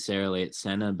 not necessarily at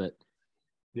centre, but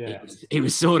yeah, he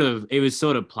was sort of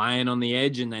playing on the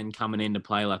edge and then coming in to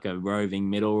play like a roving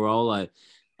middle role. I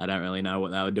don't really know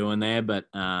what they were doing there, but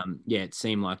it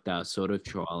seemed like they were sort of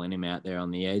trialing him out there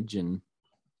on the edge. And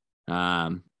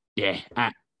AJ,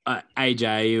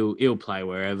 he'll play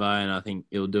wherever, and I think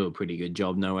he'll do a pretty good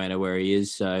job no matter where he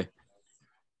is. So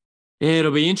yeah,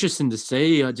 it'll be interesting to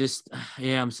see. I'm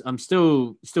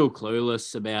still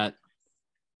clueless about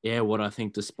what I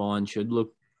think the spine should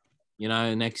look,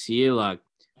 next year.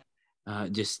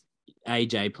 Just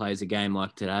AJ plays a game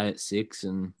like today at 6,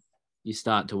 and you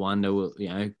start to wonder,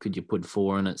 could you put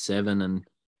Foran at 7 and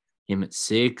him at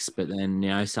 6? But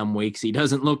then, some weeks he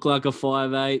doesn't look like a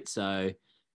 5'8". So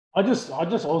I just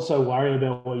also worry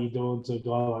about what you're doing to a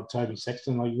guy like Toby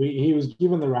Sexton. He was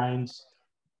given the reins.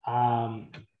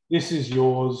 This is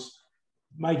yours.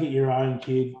 Make it your own,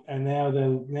 kid. And now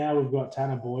we've got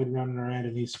Tanner Boyd running around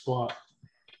in his spot.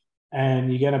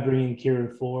 And you're going to bring in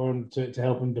Kieran Foran to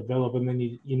help him develop, and then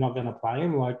you're not going to play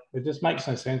him. It just makes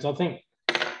no sense. I think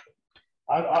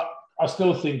I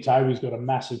still think Toby's got a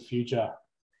massive future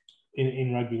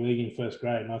in rugby league in first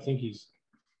grade, and I think he's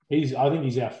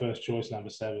our first choice number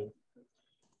 7.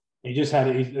 He just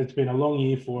it's been a long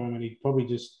year for him, and he probably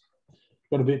just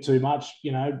got a bit too much,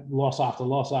 loss after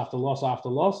loss after loss after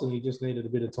loss, and he just needed a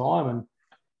bit of time and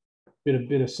a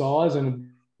bit of size and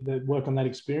work on that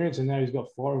experience, and now he's got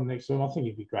Foran next to him. I think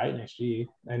he'd be great next year.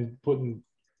 And putting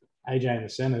AJ in the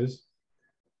centres,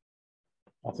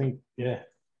 I think, yeah.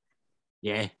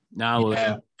 Yeah. No,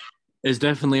 there's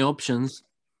definitely options.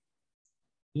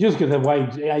 You just get the way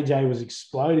AJ was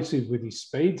explosive with his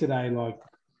speed today.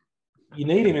 You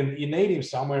need him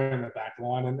somewhere in the back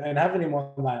line, and having him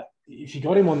on that, if you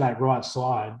got him on that right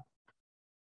side,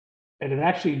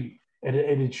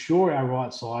 it'd shore our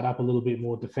right side up a little bit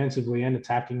more defensively and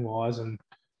attacking wise, and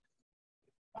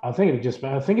I think it just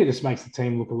makes the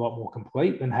team look a lot more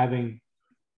complete than having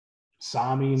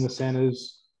Sami in the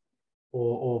centres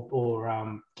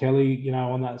or Kelly,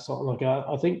 on that side.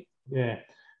 I think,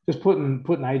 just putting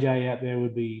AJ out there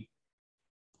would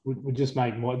just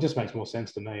make more. It just makes more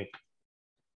sense to me.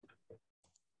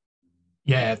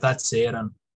 Yeah, that's it.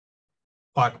 And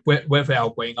with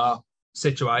our winger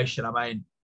situation, I mean,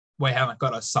 we haven't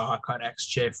got a Sarko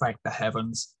next year, thank the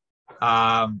heavens.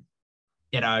 Paddy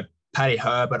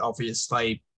Herbert,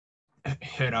 obviously,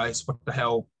 who knows what the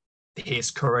hell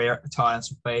his career at the Titans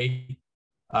would be.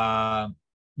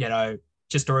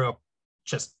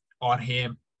 Just on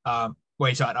him.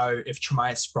 We don't know if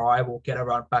Tremaine Fry will get a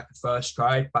run back at first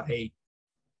grade, but he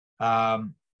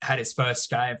had his first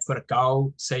game for the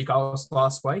Seagulls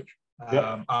last week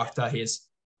after his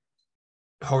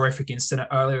horrific incident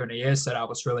earlier in the year, so that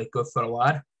was really good for the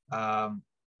lad.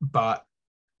 But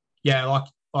yeah,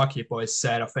 like you boys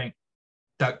said, I think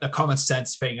the common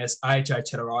sense thing is AJ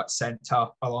to the right centre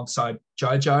alongside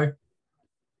Jojo,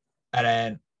 and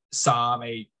then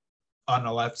Sami on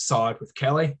the left side with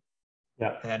Kelly.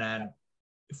 Yeah. And then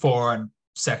Foran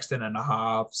Sexton and the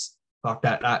halves like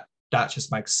that. That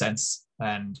just makes sense.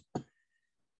 And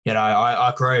I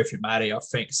agree with you, Matty. I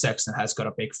think Sexton has got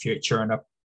a big future in the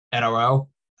NRL.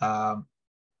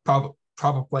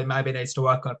 Probably maybe needs to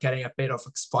work on getting a bit of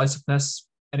explosiveness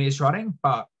in his running,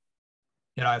 but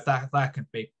if that can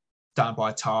be done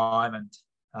by time.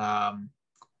 And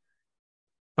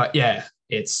but yeah,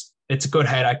 it's a good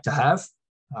headache to have.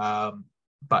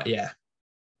 But yeah.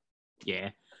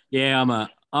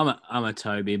 I'm a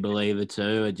Toby believer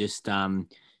too. I just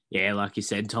like you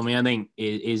said, Tommy, I think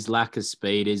his lack of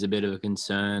speed is a bit of a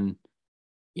concern,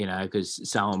 because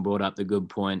someone brought up the good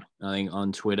point, I think,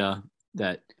 on Twitter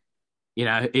that,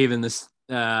 even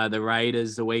the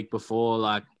Raiders the week before,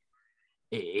 like,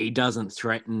 he doesn't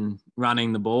threaten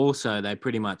running the ball, so they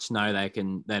pretty much know they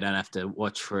don't have to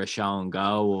watch for a show and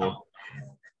go or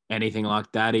anything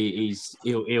like that.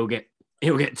 He'll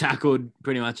get tackled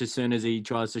pretty much as soon as he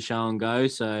tries to show and go.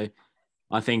 So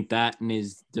I think that and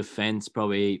his defense,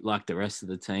 probably like the rest of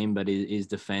the team, but his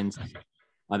defense,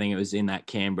 I think it was in that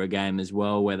Canberra game as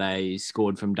well where they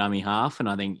scored from dummy half, and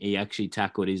I think he actually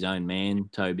tackled his own man,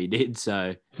 Toby did.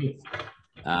 So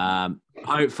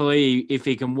hopefully if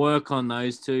he can work on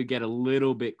those two, get a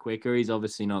little bit quicker, he's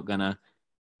obviously not going to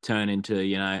turn into,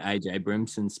 AJ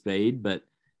Brimson speed, but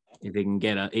if he can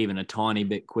get even a tiny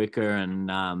bit quicker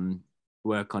and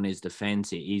work on his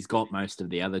defense, he's got most of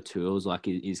the other tools like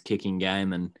his kicking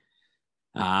game and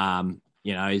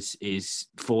his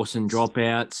forcing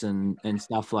dropouts and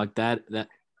stuff like that. That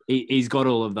he's got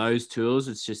all of those tools.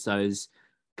 It's just those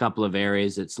couple of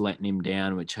areas that's letting him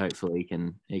down, which hopefully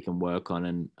he can work on.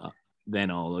 And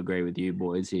then I'll agree with you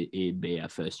boys. He'd be our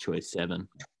first choice 7.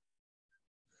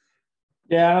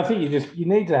 Yeah, I think you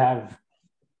need to have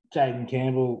Jaden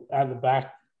Campbell at the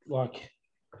back. Like,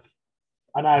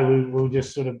 I know we were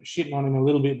just sort of shitting on him a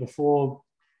little bit before,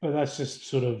 but that's just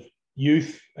sort of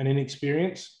youth and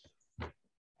inexperience.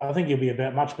 I think he'll be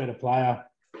a much better player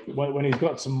when he's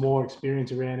got some more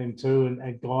experience around him too,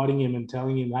 and guiding him and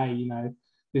telling him, hey,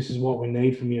 this is what we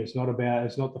need from you. It's not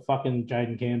the fucking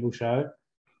Jaden Campbell show.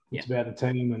 It's about the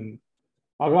team. And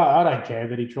I don't care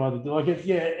that he tried to do it.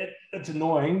 Yeah, it's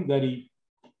annoying that he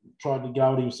tried to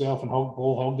go at himself and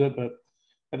ball hogged it, but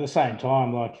at the same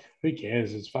time, like, who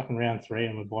cares? It's fucking round 3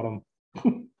 and we're bottom.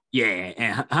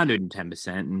 Yeah, 110%.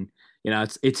 And,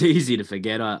 it's easy to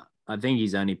forget. I think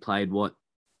he's only played,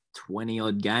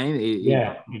 20-odd game?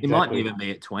 He might even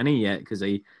be at 20 yet because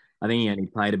I think he only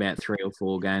played about 3 or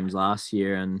 4 games last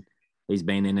year and he's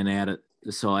been in and out at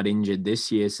the side injured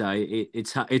this year. So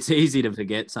it's easy to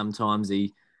forget sometimes.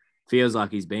 He feels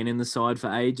like he's been in the side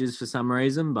for ages for some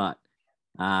reason, but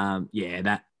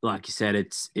that, like you said,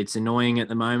 it's annoying at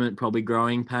the moment, probably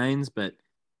growing pains, but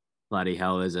bloody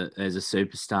hell, there's a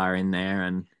superstar in there.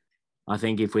 And I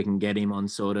think if we can get him on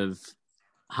sort of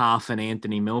half an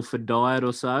Anthony Milford diet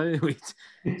or so,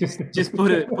 just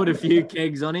put a few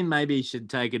kegs on him. Maybe he should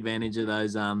take advantage of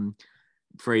those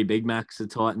free Big Macs the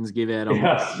Titans give out. I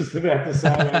was just about to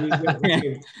say,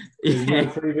 he's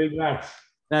got free Big Macs.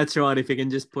 That's right. If he can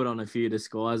just put on a few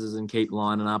disguises and keep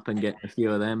lining up and get a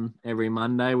few of them every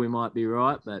Monday, we might be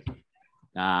right. But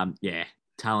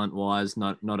talent-wise,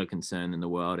 not a concern in the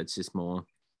world. It's just more,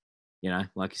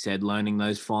 like you said, learning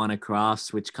those finer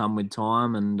crafts which come with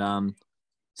time. And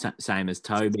same as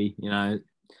Toby,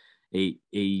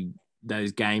 he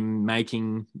those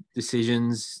game-making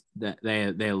decisions that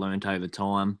they're learnt over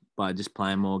time by just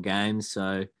playing more games.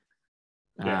 So,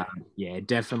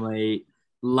 definitely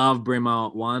love Brimo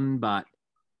at 1, but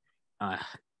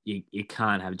you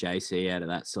can't have JC out of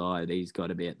that side. He's got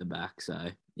to be at the back. So,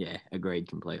 yeah, agreed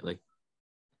completely.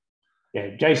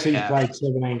 Yeah, JC's played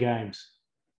 17 games.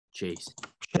 Jeez.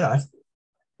 Yeah.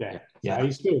 Yeah.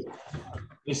 So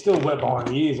he's still wet behind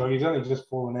the ears. Like, he's only just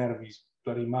fallen out of his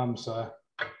bloody mum, so.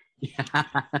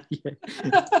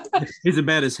 He's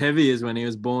about as heavy as when he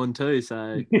was born too,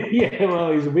 so. Yeah,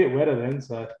 well, he's a bit wetter then,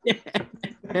 so.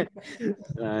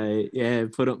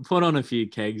 Put on a few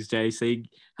kegs, JC.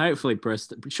 Hopefully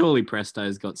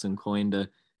Presto's got some coin to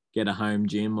get a home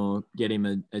gym or get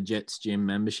him a Jets gym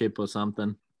membership or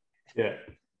something. Yeah,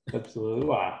 absolutely.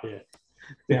 Wow, yeah.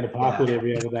 Down to Parkwood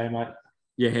every other day, mate.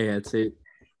 Yeah, that's it.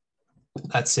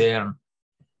 That's it.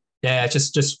 Yeah,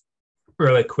 just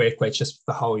really quickly, just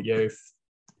the whole youth.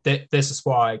 This is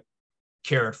why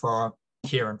Kieran Foran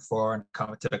Kieran Foran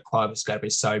coming to the club is going to be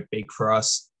so big for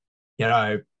us. You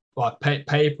know, like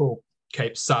people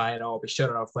keep saying, oh, we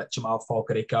shouldn't have let Jamal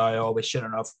Fogarty go, or we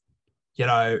shouldn't have, you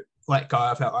know, let go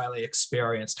of our only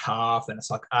experienced half. And it's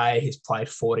like, A, he's played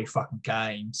 40 fucking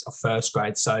games of first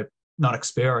grade, so not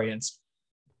experienced.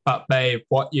 But B,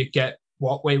 what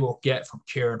we will get from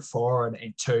Kieran Foran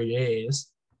in 2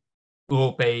 years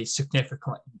will be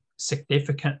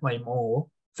significantly more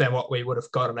than what we would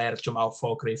have gotten out of Jamal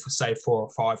Fogarty for, say, 4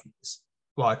 or 5 years.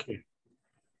 Like,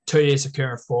 2 years of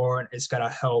Kieran Foran is going to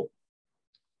help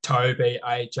Toby,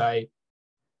 AJ,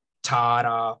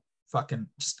 Tana, fucking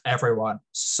just everyone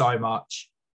so much.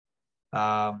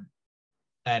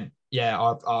 And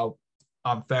yeah,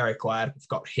 I'm very glad we've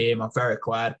got him. I'm very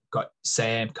glad we've got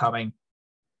Sam coming.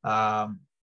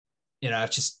 You know,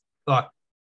 just like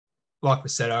we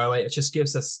said earlier, it just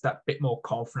gives us that bit more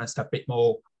confidence, that bit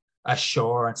more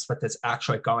assurance that there's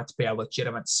actually going to be a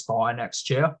legitimate spine next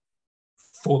year,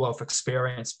 full of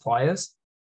experienced players.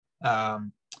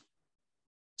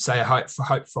 So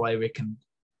hopefully we can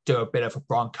do a bit of a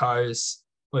Broncos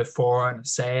with Foran and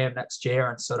Sam next year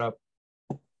and sort of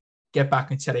get back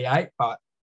into the 8. But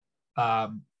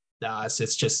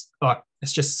it's just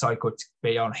so good to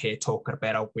be on here talking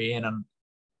about a win and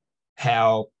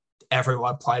how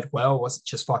everyone played well. It wasn't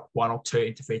just like one or two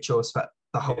individuals, but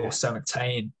the whole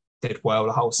 17 did well.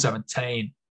 The whole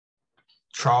 17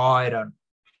 tried, and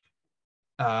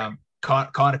kind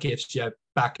of gives you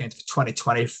back into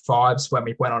 2020 vibes when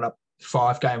we went on a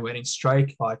 5-game winning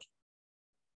streak. Like,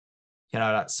 you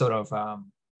know, that sort of I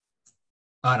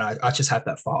don't know, I just had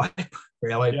that vibe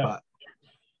really. Yeah. But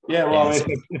yeah, well, if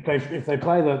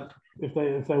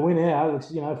they win out,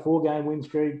 it's, you know, 4-game win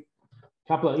streak,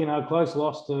 couple of, you know, close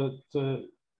loss to the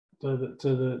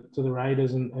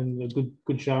Raiders and a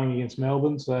good showing against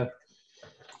Melbourne. So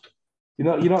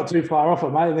you're not too far off it,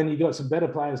 mate. And then you got some better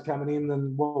players coming in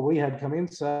than what we had come in.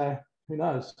 So who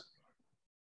knows?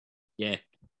 Yeah,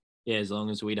 as long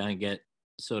as we don't get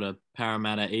sort of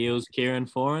Parramatta Eels Kieran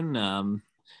Foran,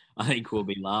 I think we'll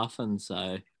be laughing.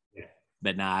 So,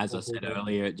 but as I said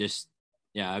earlier, it just,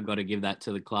 I've got to give that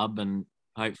to the club, and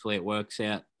hopefully it works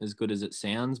out as good as it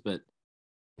sounds. But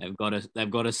they've got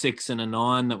a 6 and a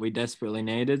 9 that we desperately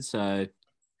needed. So,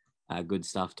 good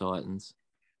stuff, Titans.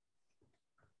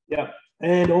 Yep.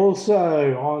 And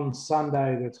also on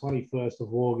Sunday, the 21st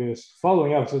of August,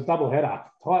 following up, it's a doubleheader.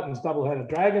 Titans doubleheader.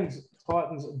 Dragons,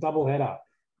 Titans doubleheader.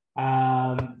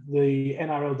 The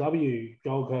NRLW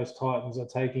Gold Coast Titans are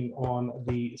taking on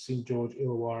the St. George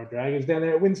Illawarra Dragons down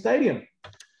there at Wynn Stadium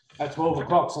at 12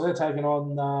 o'clock. So they're taking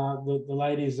on the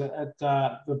ladies at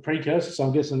the precursor. So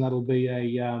I'm guessing that'll be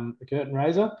a curtain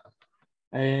raiser.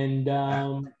 And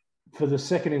for the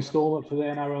second instalment for the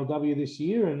NRLW this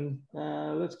year. And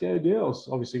let's go, girls.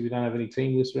 Obviously, we don't have any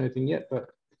team lists or anything yet, but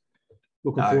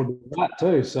looking forward to that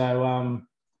too. So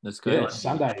let's go. Yeah,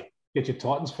 Sunday, get your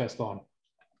Titans Fest on.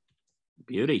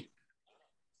 Beauty.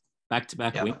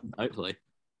 Back-to-back win, hopefully.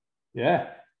 Yeah.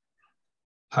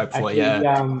 Hopefully,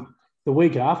 actually, the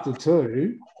week after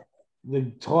too,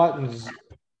 the Titans,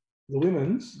 the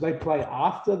women's, they play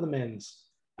after the men's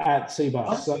at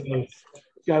Seabus. So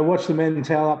go watch the men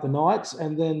towel up the Knights,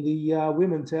 and then the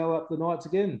women towel up the Knights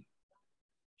again.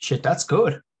 Shit, that's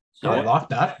good. So I like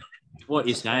that. What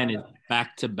you're saying is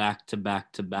back-to-back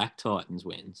Titans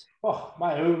wins. Oh,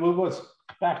 mate, who was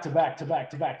back-to-back?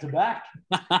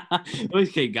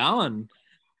 Let's keep going.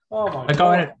 Oh, my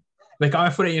God. They're going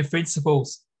for the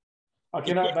Invincibles. I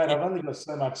cannot, mate. I've only got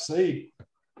so much seed.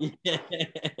 Yeah.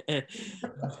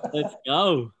 Let's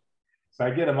go.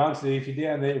 So get amongst it. If you're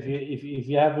down there, if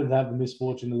you happen to have the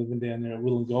misfortune of living down there at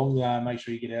Wollongong, make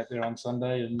sure you get out there on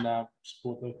Sunday and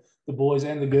support the boys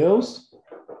and the girls.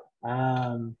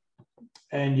 And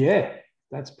yeah,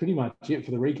 that's pretty much it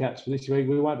for the recaps for this week.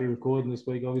 We won't be recording this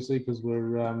week, obviously, because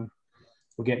we're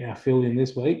getting our fill in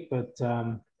this week. But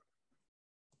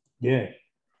yeah,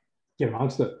 get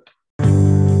amongst it.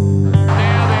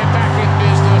 Now they're back in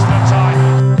business, the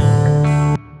Titans.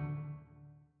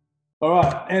 All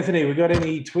right, Anthony, we got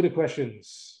any Twitter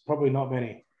questions? Probably not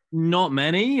many. Not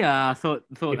many. Thought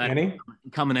that many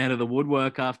coming out of the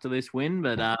woodwork after this win,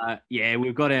 but yeah,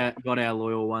 we've got our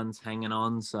loyal ones hanging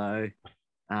on. So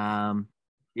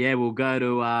yeah, we'll go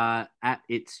to at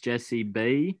It's Jesse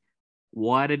B.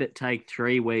 Why did it take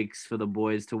 3 weeks for the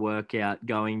boys to work out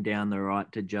going down the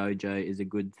right to Jojo is a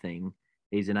good thing?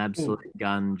 He's an absolute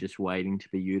gun just waiting to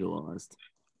be utilised.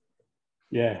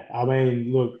 Yeah, I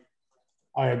mean, look,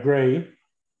 I agree,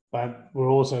 but we're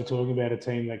also talking about a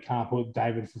team that can't put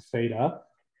David Fafita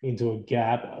into a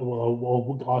gap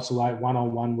or isolate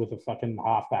one-on-one with a fucking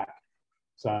halfback.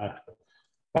 So,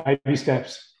 baby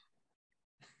steps.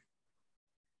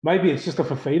 maybe it's just a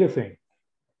Fafita thing.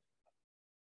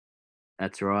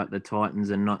 That's right. The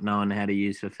Titans and not knowing how to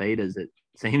use Fafitas. It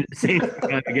seems to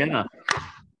go together.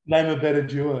 Name a better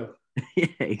duo. Yeah,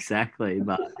 exactly.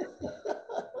 But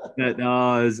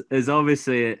no, it's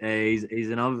obviously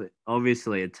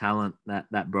obviously a talent,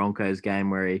 that Broncos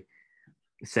game where he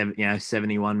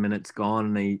 71 minutes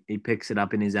gone and he picks it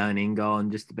up in his own in goal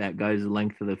and just about goes the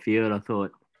length of the field. I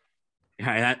thought,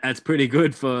 hey, that's pretty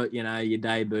good for your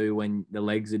debut when the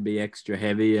legs would be extra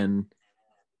heavy and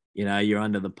you're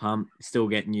under the pump, still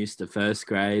getting used to first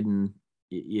grade, and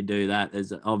you do that.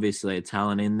 There's obviously a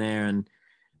talent in there. And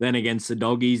then against the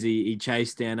Doggies, he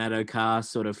chased down Addo-Carr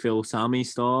sort of Phil Summy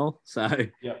style. So,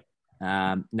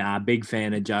 big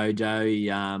fan of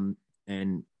Jojo.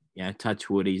 And touch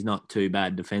wood, he's not too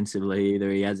bad defensively either.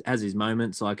 He has his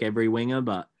moments like every winger,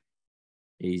 but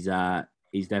he's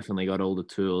definitely got all the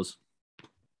tools.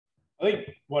 I think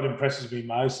what impresses me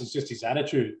most is just his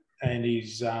attitude and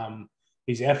his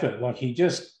effort. Like he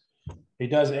does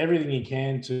everything he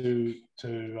can to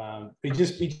he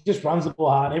just runs the ball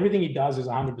hard. Everything he does is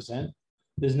 100%.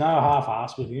 There's no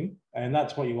half-ass with him, and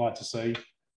that's what you like to see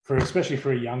especially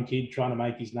for a young kid trying to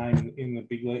make his name in the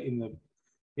big league,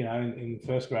 in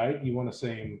first grade. You want to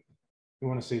see him. You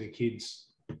want to see the kids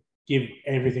give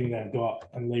everything they've got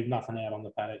and leave nothing out on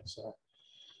the paddock. So,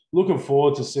 looking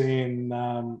forward to seeing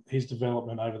his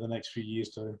development over the next few years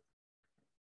too.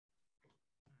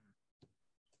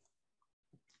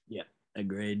 Yeah,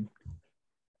 agreed.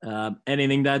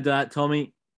 Anything to add to that,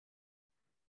 Tommy?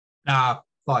 Nah,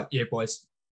 like you boys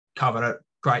covered it.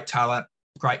 Great talent,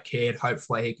 great kid.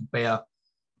 Hopefully he can be a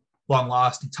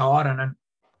long-lasting Titan and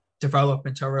develop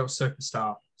into a real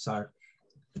superstar. So,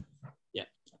 yeah,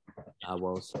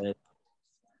 well said.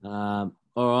 All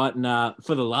right, and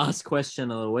for the last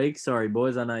question of the week, sorry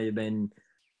boys, I know you've been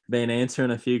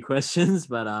answering a few questions,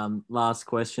 but last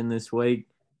question this week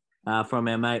from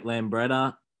our mate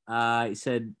Lambretta. He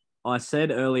said, I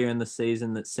said earlier in the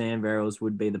season that Sam Verrills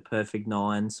would be the perfect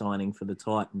 9 signing for the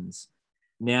Titans.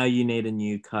 Now you need a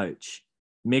new coach.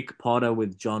 Mick Potter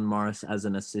with John Morris as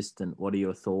an assistant. What are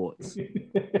your thoughts?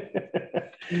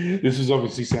 This was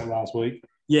obviously sent last week.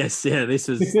 Yes, yeah, this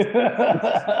was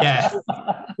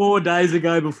 4 4 days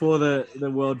ago before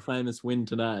the world famous win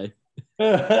today.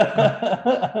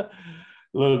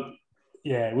 Look,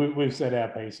 yeah, we've said our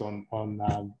piece on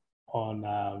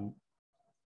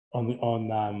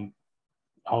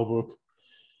Holbrook.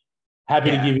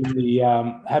 Happy to give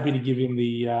him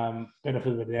the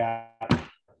benefit of the doubt.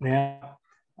 Now,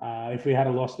 if we had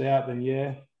lost out, then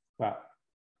yeah. But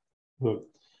look,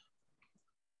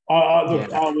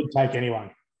 I would take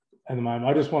anyone at the moment.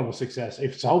 I just want a success.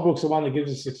 If Holbrook's the one that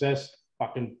gives us success,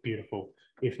 fucking beautiful.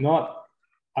 If not,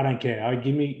 I don't care.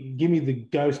 Give me the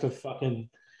ghost of fucking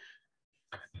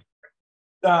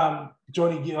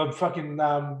Johnny. Fucking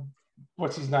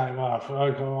what's his name?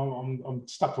 I'm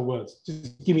stuck for words.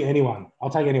 Just give me anyone. I'll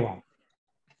take anyone.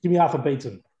 Give me Arthur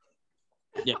Beetson.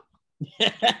 Yeah.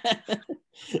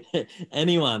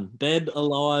 Anyone, dead,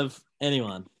 alive,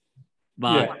 anyone.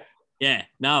 But yeah,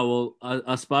 no. Well,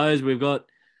 I suppose we've got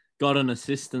an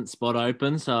assistant spot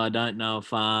open, so I don't know if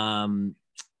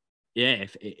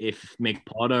Mick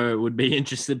Potter would be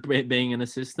interested in being an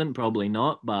assistant. Probably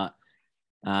not, but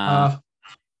yeah.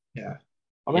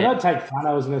 I mean, I'd take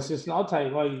Fano as an assistant. I'd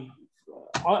take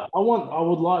I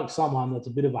would like someone that's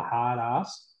a bit of a hard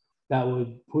ass that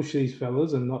would push these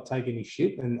fellas and not take any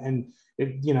shit and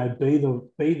be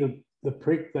the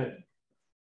prick that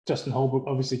Justin Holbrook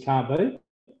obviously can't be.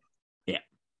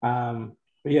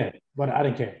 Yeah. But I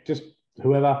don't care. Just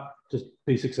whoever, just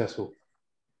be successful.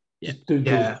 Yeah. Just do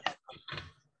good.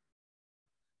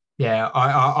 Yeah,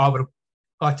 I would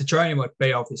like the dream would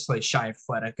be obviously Shane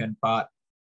Flanagan, but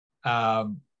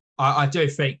I do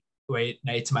think we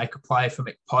need to make a play for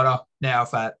Mick Potter now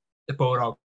that the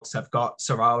Bulldogs have got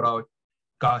Ciraldo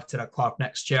going to the club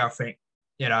next year. I think,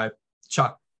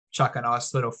 chuck a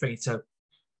nice little thing to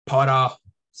Potter,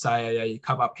 say you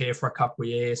come up here for a couple of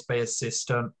years, be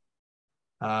assistant.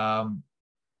 I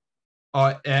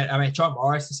mean, John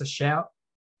Morris is a shout.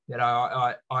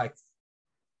 I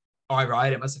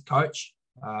rate him as a coach.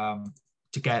 To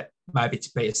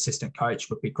be assistant coach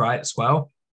would be great as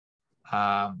well.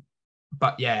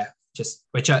 But yeah,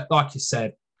 like you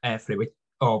said, Anthony,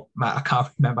 Matt, I can't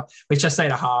remember. We just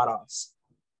need a hard ass.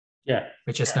 Yeah.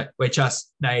 We just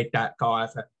need that guy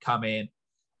to come in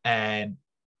and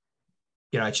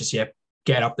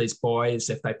get up these boys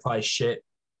if they play shit.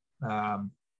 But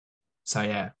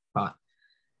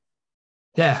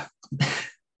yeah.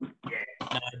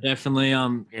 No, definitely.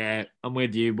 I'm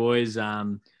with you boys.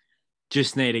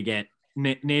 Just need to get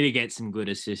need to get some good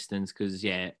assistants because,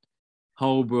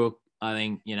 Holbrook, I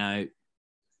think, the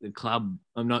club,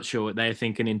 I'm not sure what they're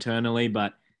thinking internally,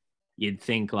 but you'd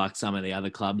think like some of the other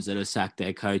clubs that have sacked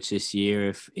their coach this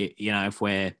year, if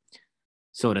we're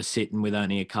sort of sitting with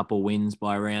only a couple wins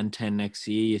by round 10 next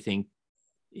year, you think,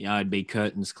 it'd be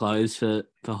curtains closed for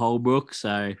Holbrook.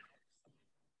 So,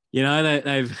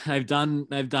 they've done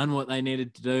what they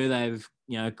needed to do. They've,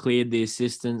 cleared the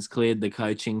assistants, cleared the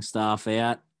coaching staff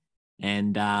out,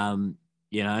 and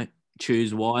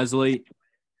choose wisely.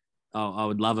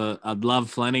 I'd love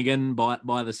Flanagan.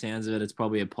 By the sounds of it, it's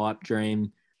probably a pipe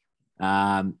dream.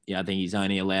 I think he's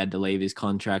only allowed to leave his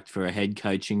contract for a head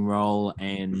coaching role,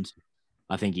 and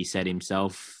I think he said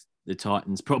himself the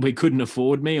Titans probably couldn't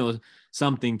afford me or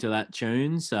something to that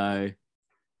tune. So,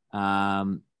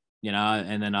 and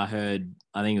then I heard,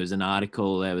 I think it was an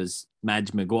article, there was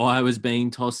Madge Maguire was being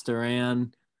tossed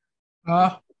around.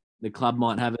 The club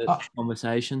might have a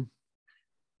conversation.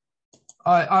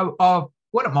 I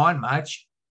wouldn't mind Madge.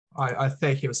 I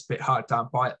think he was a bit hard done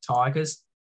by at Tigers.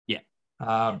 Yeah.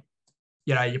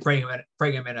 You bring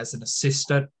him in as an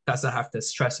assistant, doesn't have to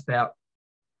stress about,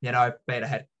 being a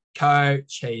head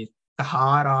coach. He's the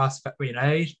hard ass that we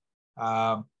need.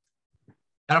 And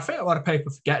I think a lot of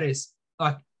people forget is,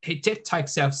 like, he did take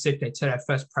South Sydney to their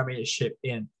first premiership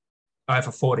in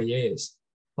over 40 years.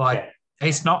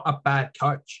 He's not a bad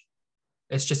coach.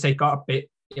 It's just he got a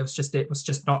bit. It was just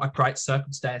not a great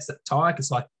circumstance at the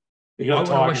Tigers. I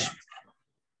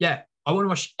wouldn't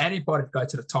wish anybody to go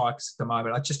to the Tigers at the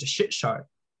moment. It's just a shit show.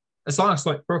 As long as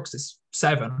Luke Brooks is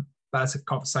 7, but that's a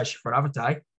conversation for another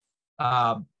day.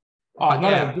 Not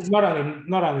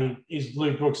only is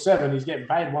Luke Brooks 7, he's getting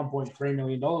paid $1.3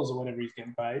 million or whatever he's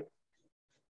getting paid.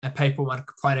 And people want to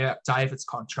complain about David's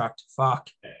contract.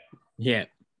 Fuck. Yeah.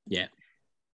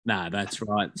 No, that's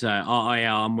right. So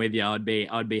I'm with you. I'd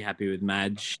be happy with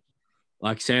Madge.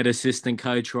 Like I said, assistant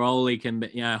coach role. He can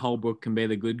be, Holbrook can be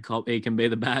the good cop. He can be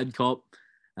the bad cop.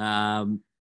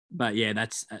 But yeah,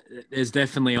 there's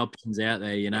definitely options out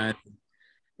there.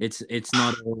 It's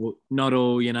not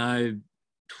all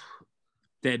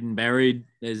dead and buried.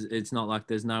 It's not like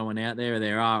there's no one out there.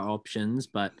 There are options,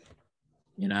 but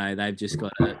they've just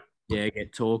got to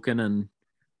get talking, and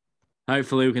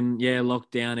hopefully we can lock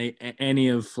down any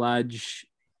of Fladge.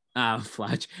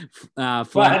 Fladge,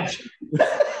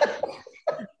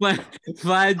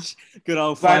 good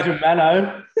old Fladge and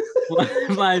Mano.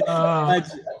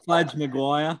 Fladge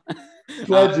Maguire.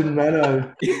 Fladge and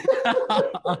Mano.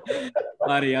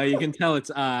 Bloody hell, you can tell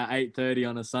it's 8:30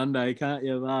 on a Sunday, can't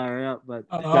you? Out, but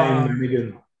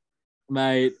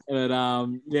mate, but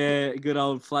good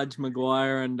old Fladge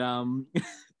Maguire and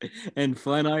and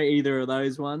Fleno, either of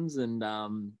those ones, and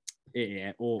or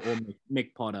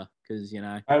Mick Potter, because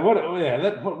Hey, what a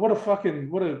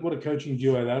coaching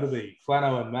duo that would be.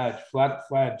 Flano and Madge.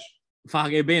 Fladge.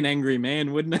 Fuck, it'd be an angry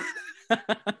man, wouldn't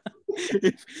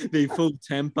it? Be full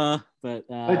temper, but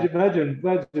imagine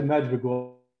Madge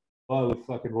Maguire with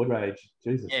fucking wood rage.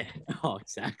 Jesus. Yeah. Oh,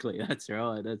 exactly. That's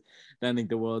right. I don't think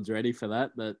the world's ready for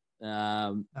that, but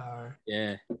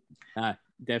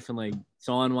definitely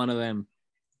sign one of them.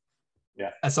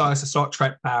 Yeah. As long as it's not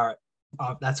Trent Barrett.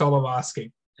 That's all I'm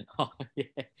asking. Oh, yeah.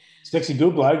 Sexy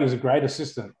good bloke is a great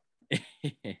assistant. Yeah,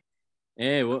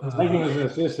 take him as an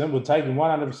assistant. We'll take him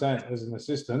 100% as an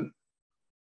assistant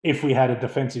if we had a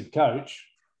defensive coach.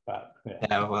 But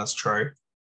well, that's true.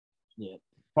 Yeah,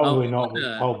 probably not with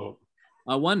Holbrook.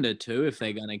 I wonder too if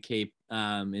they're going to keep.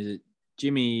 Is it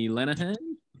Jimmy Lenahan?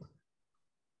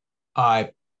 I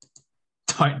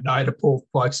don't know the poor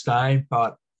bloke's name,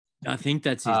 but I think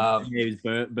that's his name. He was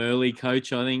Burley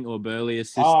coach, I think, or Burley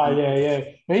assistant. Oh, yeah.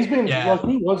 He's been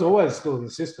he was always still an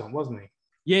assistant, wasn't he?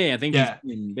 Yeah, I think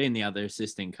he's been the other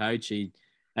assistant coach.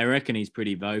 I reckon he's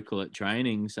pretty vocal at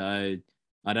training, so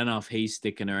I don't know if he's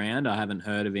sticking around. I haven't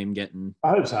heard of him getting. I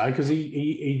hope so, because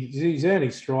he's earning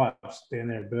stripes down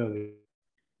there at Burley.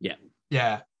 Yeah.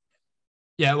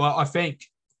 Yeah, well, I think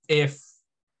if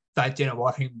they didn't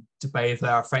want him to be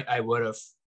there, I think they would have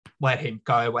let him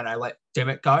go when they let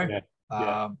Dimmick go.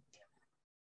 Yeah.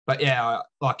 But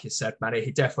like you said, Matty,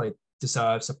 he definitely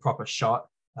deserves a proper shot.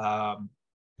 And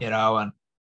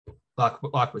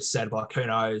like we said, who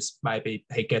knows, maybe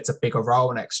he gets a bigger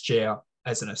role next year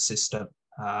as an assistant.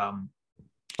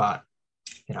 But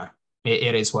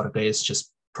it is what it is.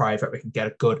 Just pray that we can get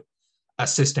a good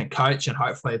assistant coach, and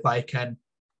hopefully they can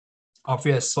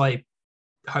hopefully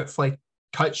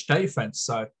coach defense.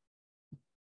 So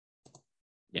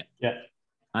yeah,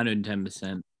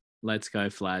 110%. Let's go,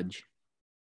 Fladge.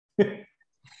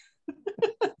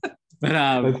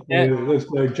 Let's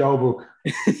go Joel Brook.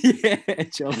 Yeah,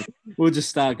 sure. We'll just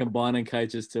start combining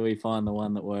coaches till we find the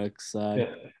one that works. So,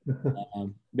 Yeah.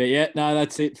 but yeah, no,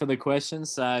 that's it for the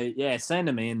questions. So yeah, send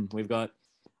them in. We've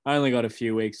only got a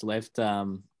few weeks left.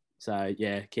 So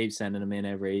yeah, keep sending them in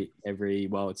every.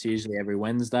 Well, it's usually every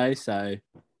Wednesday. So,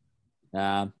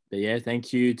 but yeah,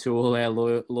 thank you to all our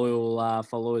loyal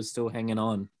followers still hanging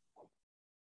on.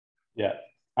 Yeah.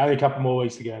 Only a couple more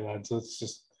weeks to go, lads. So it's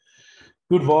just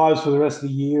good vibes for the rest of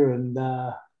the year, and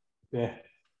yeah,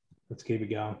 let's keep it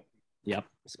going. Yep,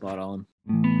 spot on.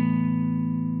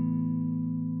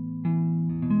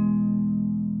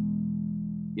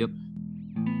 Yep.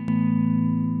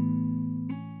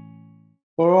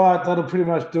 All right, that'll pretty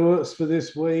much do it for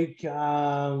this week.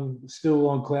 Still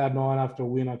on cloud nine after a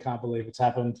win. I can't believe it's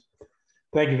happened.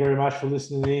 Thank you very much for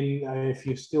listening in. If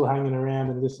you're still hanging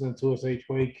around and listening to us each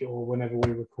week or whenever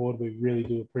we record, we really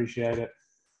do appreciate it.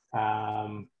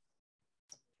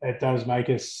 It does make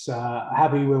us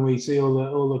happy when we see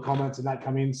all the comments and that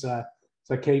come in. So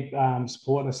keep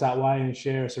supporting us that way and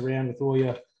share us around with all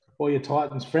your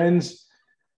Titans friends.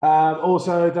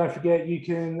 Also, don't forget you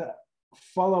can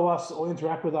follow us or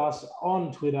interact with us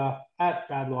on Twitter at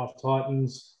Bad Life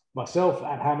Titans, myself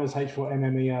at Hammers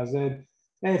H4MMERZ,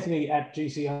 Anthony at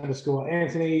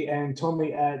GC_Anthony, and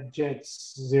Tommy at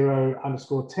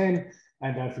Jets0_10.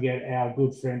 And don't forget our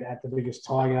good friend at The Biggest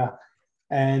Tiger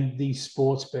and the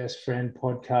Sports Best Friend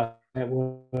podcast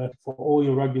network for all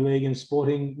your rugby league and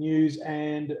sporting news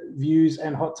and views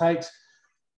and hot takes.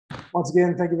 Once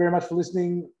again, thank you very much for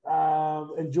listening.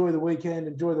 Enjoy the weekend,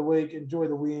 enjoy the week, enjoy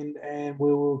the win, and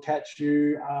we will catch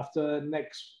you after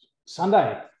next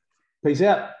Sunday. Peace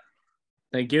out.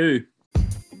 Thank you.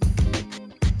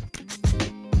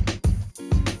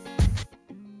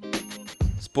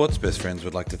 Sports Best Friends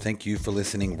would like to thank you for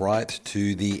listening right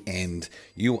to the end.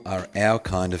 You are our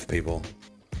kind of people.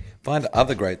 Find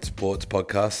other great sports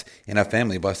podcasts in our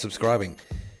family by subscribing.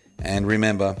 And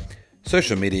remember,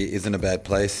 social media isn't a bad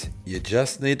place. You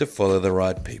just need to follow the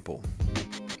right people.